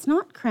 no, it's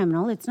not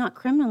criminal. It's not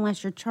criminal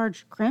unless you're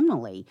charged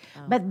criminally.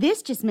 But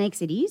this just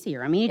makes it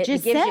easier. I mean, it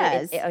just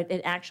says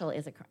it actually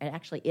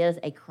is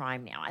a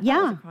crime now. I thought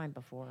it was a crime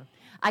before.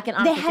 I can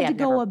honestly they say had I've to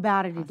go never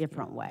about it a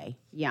different way.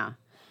 Yeah.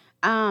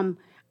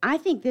 I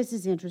think this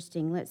is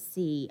interesting. Let's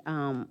see.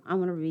 I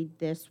want to read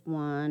this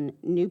one.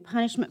 New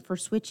punishment for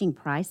switching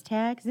price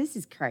tags. This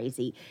is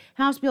crazy.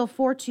 House Bill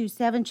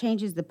 427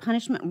 changes the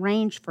punishment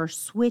range for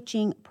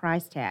switching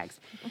price tags.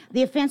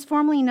 The offense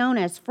formerly known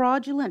as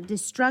fraudulent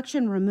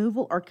destruction,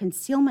 removal, or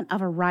concealment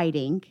of a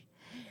writing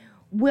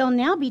will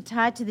now be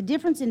tied to the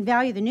difference in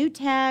value of the new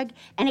tag,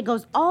 and it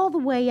goes all the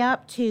way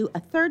up to a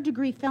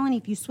 3rd-degree felony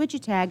if you switch a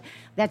tag.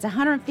 That's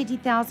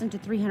 $150,000 to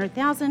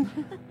 $300,000.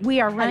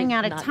 We are running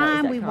out of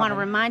time. We want to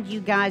remind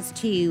you guys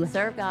to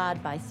serve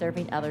God by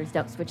serving others.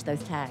 Don't switch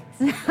those tags.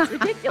 It's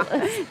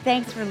ridiculous.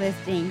 Thanks for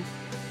listening.